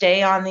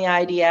stay on the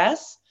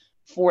IDS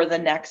for the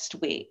next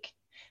week.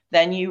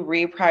 Then you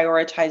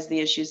reprioritize the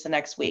issues the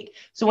next week.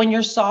 So when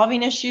you're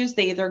solving issues,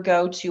 they either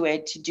go to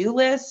a to-do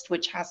list,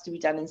 which has to be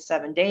done in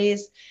 7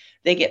 days.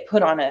 They get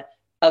put on a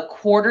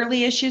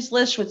quarterly issues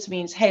list, which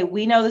means, hey,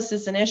 we know this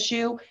is an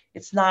issue.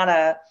 It's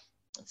not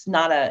It's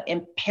not an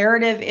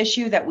imperative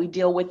issue that we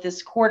deal with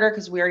this quarter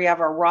because we already have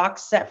our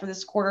rocks set for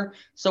this quarter.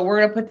 So we're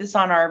going to put this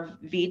on our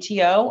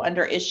VTO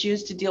under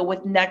issues to deal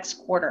with next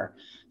quarter.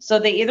 So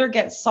they either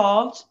get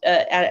solved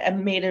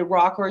and made a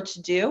rock or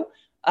to do,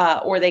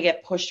 or they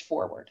get pushed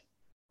forward,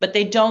 but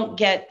they don't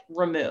get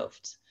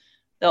removed.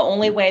 The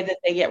only way that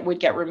they would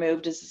get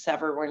removed is if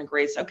everyone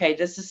agrees, okay,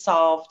 this is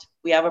solved.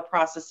 We have a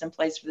process in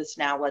place for this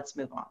now. Let's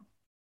move on.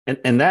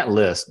 And that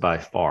list by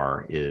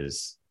far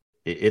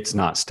it's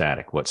not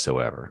static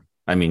whatsoever.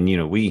 I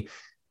mean,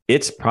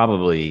 it's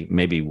probably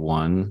maybe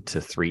 1 to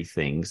 3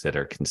 things that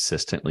are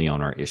consistently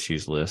on our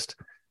issues list.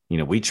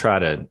 We try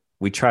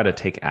to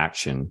take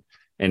action,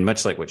 and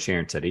much like what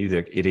Sharon said,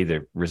 it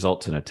either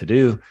results in a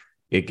to-do,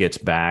 it gets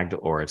bagged,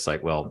 or it's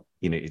like, well,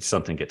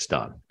 something gets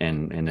done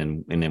and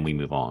then we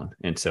move on.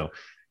 And so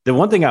the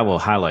one thing I will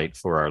highlight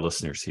for our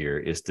listeners here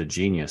is the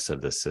genius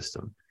of this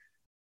system.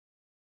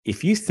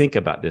 If you think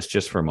about this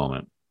just for a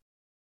moment,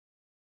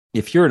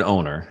 if you're an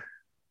owner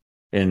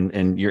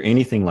and you're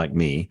anything like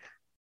me,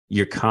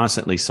 you're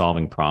constantly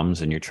solving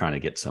problems and you're trying to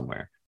get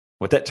somewhere.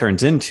 What that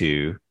turns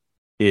into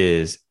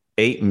is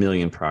 8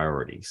 million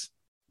priorities.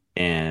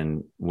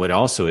 And what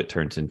also it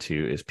turns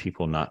into is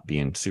people not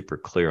being super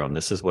clear on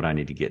this is what I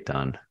need to get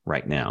done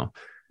right now.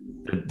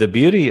 The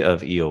beauty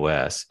of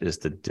EOS is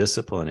the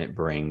discipline it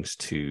brings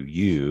to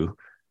you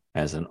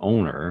as an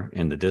owner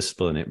and the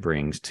discipline it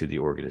brings to the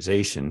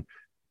organization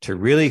to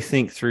really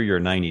think through your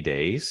 90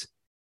 days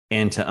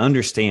and to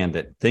understand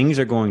that things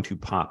are going to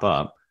pop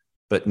up,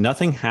 but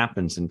nothing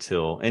happens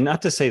until, and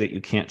not to say that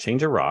you can't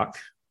change a rock,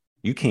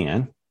 you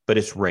can, but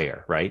it's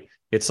rare, right?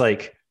 It's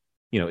like,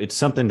 it's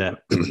something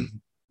that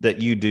that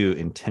you do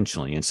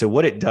intentionally. And so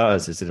what it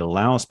does is it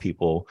allows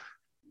people,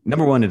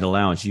 number one, it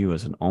allows you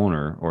as an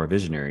owner or a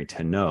visionary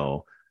to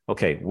know,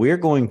 okay, we're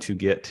going to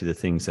get to the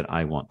things that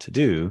I want to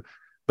do,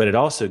 but it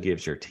also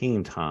gives your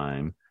team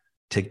time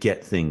to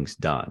get things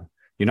done.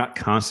 You're not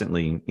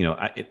constantly,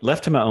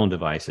 left to my own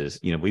devices,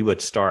 we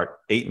would start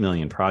 8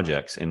 million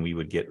projects and we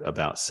would get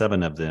about 7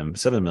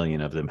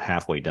 million of them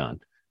halfway done.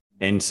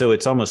 And so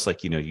it's almost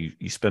like,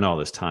 you spend all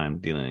this time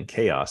dealing in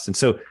chaos. And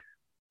so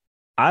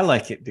I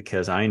like it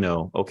because I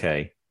know,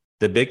 okay,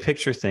 the big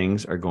picture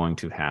things are going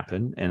to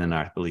happen. And then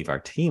I believe our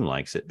team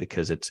likes it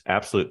because it's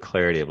absolute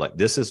clarity of like,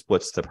 this is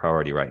what's the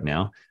priority right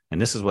now. And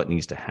this is what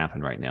needs to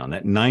happen right now. And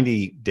that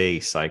 90-day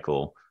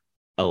cycle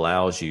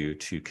allows you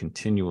to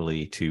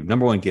continually to,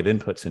 number one, give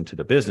inputs into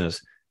the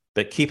business,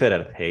 but keep it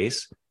at a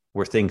pace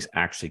where things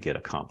actually get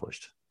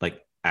accomplished.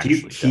 Like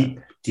actually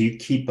do you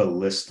keep a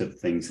list of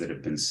things that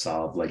have been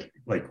solved? Like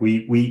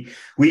we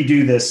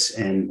do this,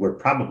 and we're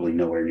probably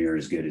nowhere near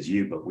as good as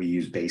you, but we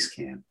use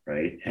Basecamp,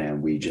 right?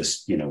 And we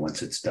just,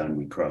 once it's done,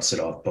 we cross it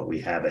off, but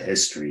we have a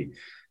history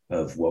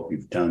of what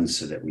we've done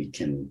so that we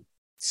can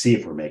see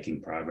if we're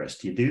making progress.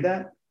 Do you do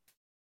that?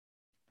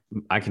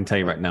 I can tell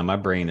you right now, my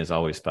brain is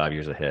always 5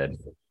 years ahead.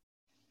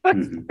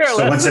 Mm-hmm.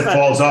 So once it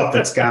falls off,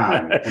 it's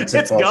gone.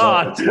 It's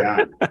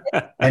gone.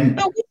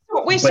 And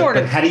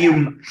but how do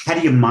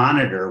you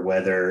monitor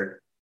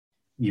whether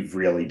you've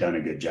really done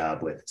a good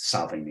job with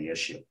solving the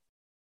issue?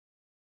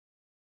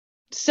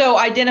 So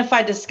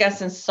identify, discuss,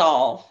 and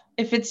solve.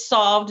 If it's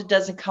solved, it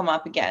doesn't come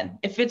up again.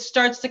 If it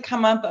starts to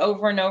come up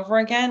over and over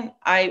again,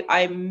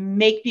 I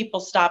make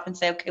people stop and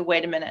say, okay,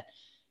 wait a minute.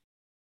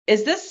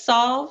 Is this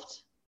solved?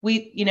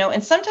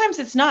 And sometimes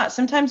it's not.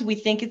 Sometimes we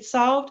think it's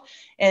solved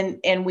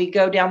and we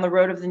go down the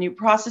road of the new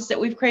process that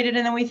we've created.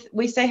 And then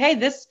we say, hey,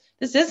 this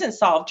isn't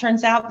solved.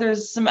 Turns out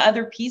there's some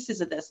other pieces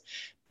of this.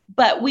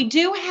 But we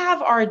do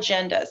have our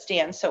agendas,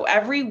 Dan. So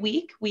every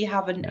week we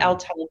have an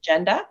LTEL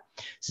agenda.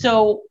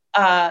 So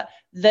the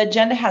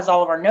agenda has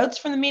all of our notes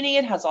from the meeting.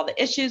 It has all the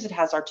issues. It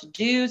has our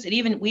to-dos.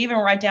 We even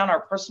write down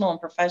our personal and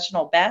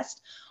professional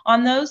best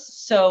on those.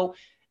 So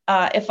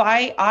if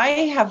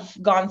I have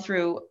gone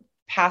through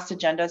past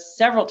agendas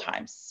several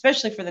times,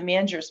 especially for the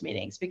managers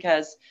meetings,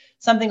 because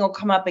something will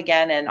come up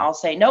again and I'll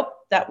say, nope,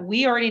 that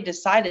we already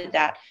decided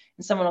that.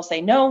 And someone will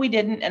say, no, we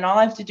didn't. And all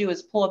I have to do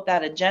is pull up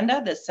that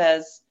agenda that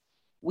says,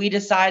 we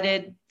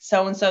decided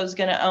so-and-so is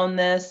going to own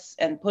this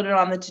and put it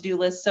on the to-do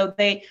list. So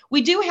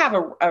we do have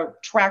a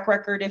track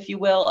record, if you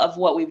will, of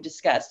what we've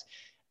discussed.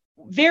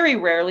 Very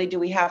rarely do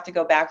we have to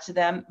go back to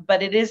them,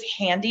 but it is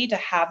handy to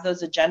have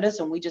those agendas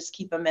and we just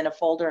keep them in a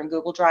folder in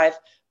Google Drive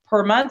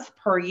per month,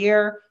 per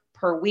year,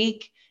 per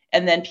week,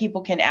 and then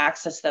people can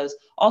access those.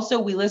 Also,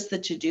 we list the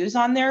to-dos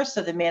on there,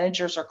 so the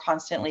managers are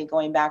constantly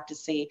going back to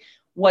see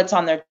what's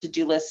on their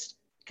to-do list,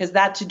 because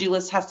that to-do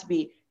list has to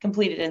be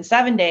completed in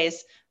 7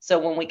 days. So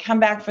when we come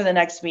back for the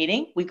next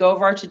meeting, we go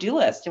over our to-do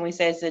list and we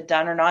say, is it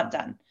done or not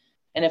done?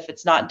 And if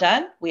it's not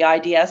done, we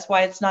IDS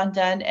why it's not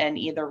done and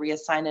either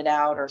reassign it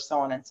out or so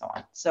on and so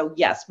on. So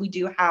yes, we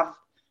do have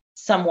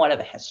somewhat of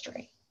a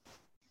history.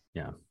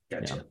 Yeah.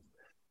 Gotcha. Yeah.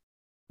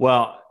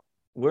 Well,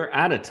 we're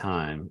out of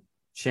time.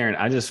 Sharon,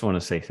 I just want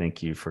to say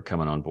thank you for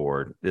coming on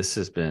board. This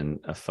has been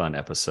a fun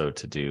episode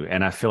to do.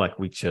 And I feel like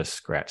we just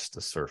scratched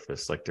the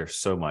surface. Like there's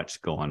so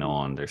much going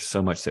on. There's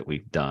so much that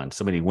we've done,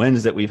 so many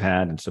wins that we've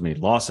had and so many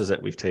losses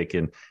that we've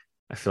taken.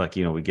 I feel like,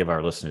 we give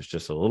our listeners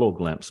just a little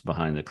glimpse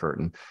behind the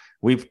curtain.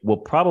 We'll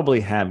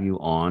probably have you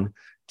on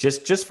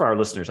just for our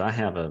listeners. I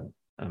have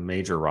a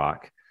major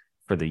rock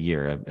for the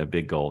year, a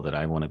big goal that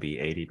I want to be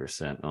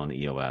 80% on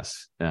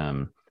EOS.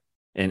 And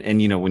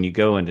when you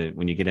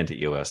get into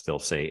EOS, they'll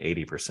say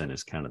 80%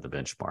 is kind of the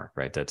benchmark,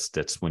 right?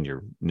 That's when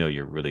you're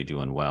really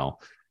doing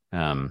well.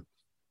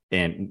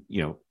 And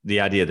the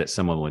idea that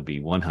someone would be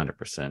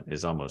 100%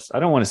 is almost, I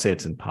don't want to say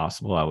it's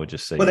impossible. I would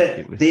just say,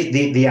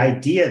 the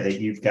idea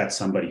that you've got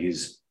somebody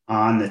who's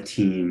on the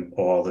team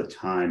all the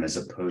time, as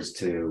opposed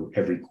to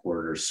every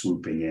quarter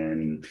swooping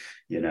in,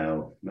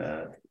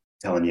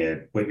 telling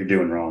you what you're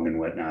doing wrong and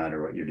whatnot,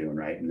 or what you're doing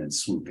right, and then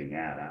swooping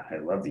out. I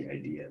love the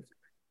idea.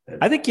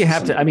 I think you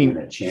have to. I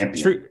mean,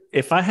 true.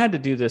 If I had to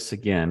do this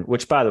again,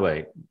 which, by the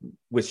way,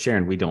 with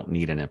Sharon, we don't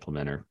need an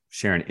implementer.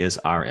 Sharon is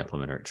our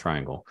implementer at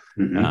Triangle.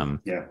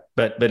 Yeah.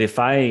 But if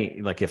I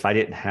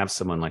didn't have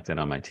someone like that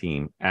on my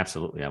team,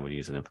 absolutely, I would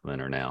use an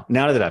implementer now.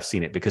 Now that I've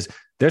seen it, because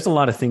there's a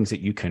lot of things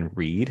that you can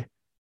read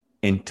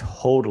and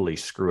totally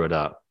screw it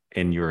up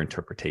in your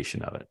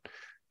interpretation of it.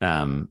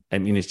 I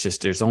mean, it's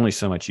just, there's only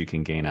so much you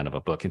can gain out of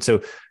a book. And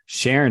so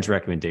Sharon's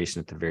recommendation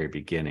at the very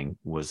beginning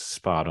was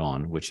spot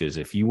on, which is,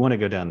 if you want to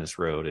go down this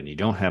road and you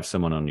don't have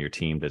someone on your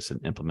team that's an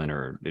implementer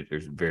or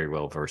is very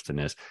well versed in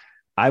this,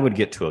 I would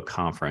get to a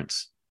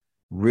conference,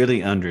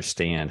 really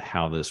understand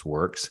how this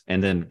works,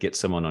 and then get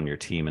someone on your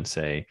team and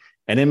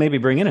then maybe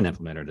bring in an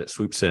implementer that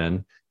swoops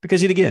in.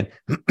 Because again,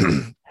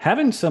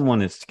 having someone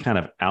that's kind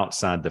of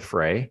outside the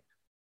fray,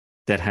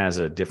 that has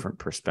a different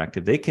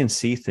perspective, they can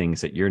see things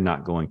that you're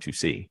not going to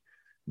see.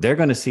 They're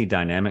going to see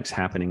dynamics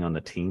happening on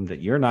the team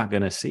that you're not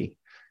going to see.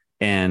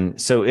 And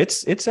so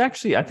it's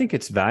actually, I think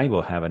it's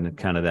valuable having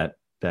kind of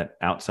that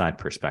outside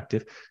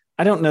perspective.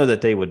 I don't know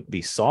that they would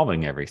be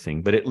solving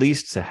everything, but at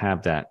least to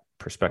have that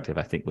perspective,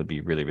 I think would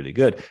be really, really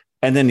good.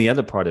 And then the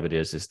other part of it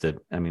is that,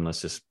 I mean,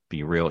 let's just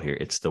be real here.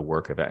 It's the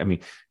work of it. I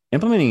mean,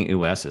 implementing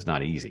EOS is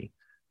not easy,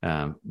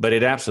 but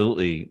it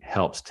absolutely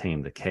helps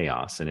tame the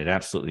chaos. And it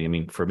absolutely, I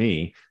mean, for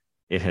me,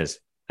 it has,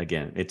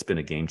 again, it's been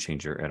a game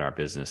changer at our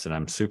business, and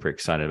I'm super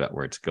excited about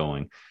where it's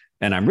going.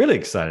 And I'm really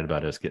excited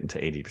about us getting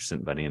to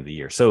 80% by the end of the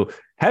year. So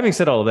having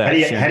said all of that,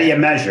 how do you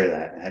measure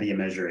that? How do you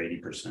measure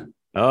 80%?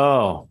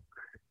 Oh,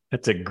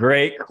 that's a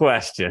great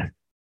question.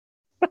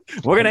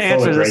 We're going to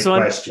answer this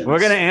one. Questions. We're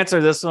going to answer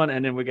this one,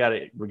 and then we got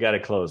to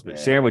close. But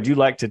Sharon, would you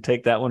like to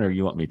take that one, or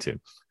you want me to?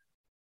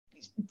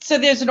 So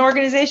there's an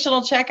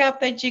organizational checkup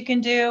that you can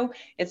do.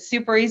 It's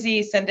super easy.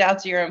 You send it out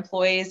to your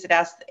employees. It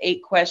asks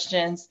 8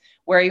 questions,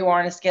 where you are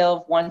on a scale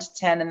of 1 to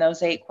 10 in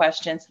those 8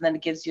 questions, and then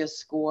it gives you a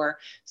score.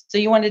 So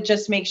you want to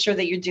just make sure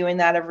that you're doing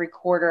that every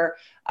quarter.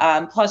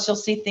 Plus, you'll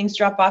see things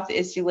drop off the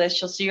ISTE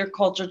list. You'll see your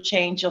culture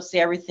change. You'll see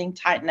everything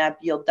tighten up.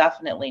 You'll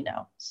definitely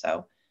know.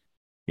 So,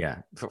 yeah,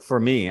 for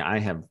me, I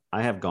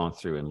have gone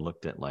through and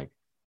looked at, like,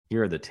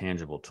 here are the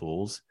tangible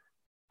tools.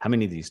 How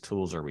many of these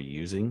tools are we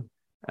using?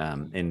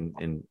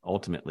 And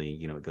ultimately,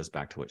 it goes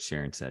back to what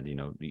Sharon said.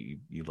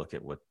 You look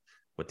at what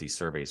these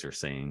surveys are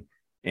saying,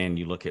 and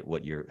you look at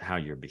how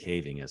you're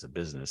behaving as a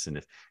business.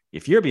 And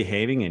if you're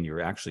behaving and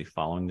you're actually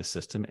following the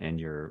system, and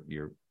your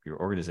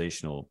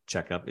organizational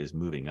checkup is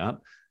moving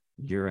up,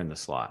 you're in the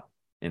slot,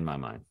 in my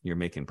mind. You're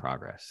making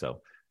progress.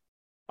 So,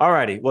 all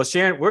righty. Well,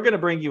 Sharon, we're going to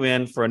bring you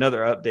in for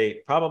another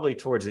update, probably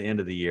towards the end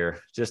of the year,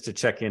 just to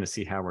check in to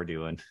see how we're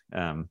doing.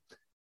 And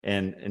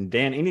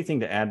Dan,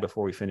 anything to add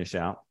before we finish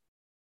out?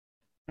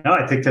 No,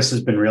 I think this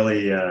has been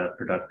really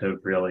productive,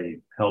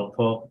 really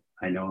helpful.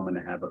 I know I'm going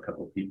to have a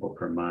couple of people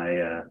from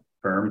my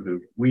firm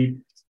who we've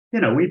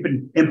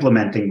been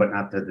implementing, but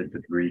not to the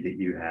degree that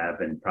you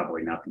have, and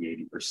probably not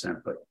the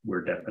 80%, but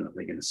we're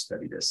definitely going to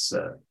study this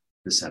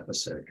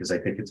episode, because I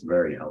think it's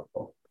very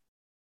helpful.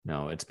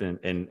 No, it's been,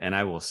 and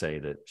I will say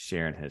that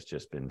Sharon has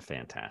just been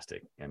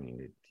fantastic. I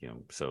mean,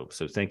 so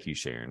thank you,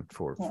 Sharon,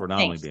 for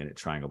not only being at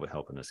Triangle, but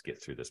helping us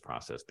get through this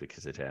process,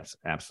 because it has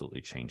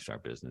absolutely changed our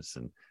business.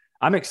 And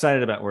I'm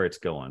excited about where it's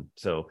going.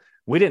 So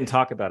we didn't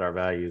talk about our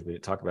values. We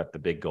didn't talk about the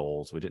big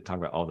goals. We didn't talk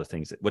about all the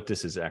things what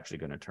this is actually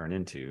going to turn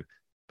into,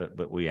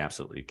 but we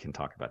absolutely can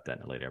talk about that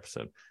in a later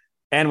episode.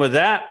 And with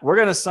that, we're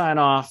going to sign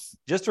off.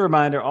 Just a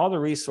reminder, all the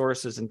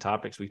resources and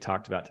topics we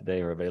talked about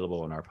today are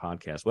available on our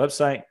podcast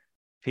website,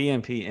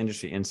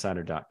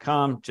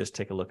 pmpindustryinsider.com. Just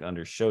take a look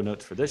under show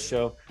notes for this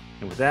show.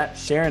 And with that,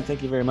 Sharon,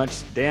 thank you very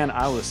much. Dan,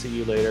 I will see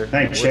you later.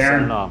 Thanks,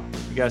 Sharon.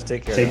 You guys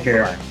take care. Take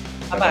care.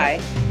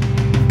 Bye-bye.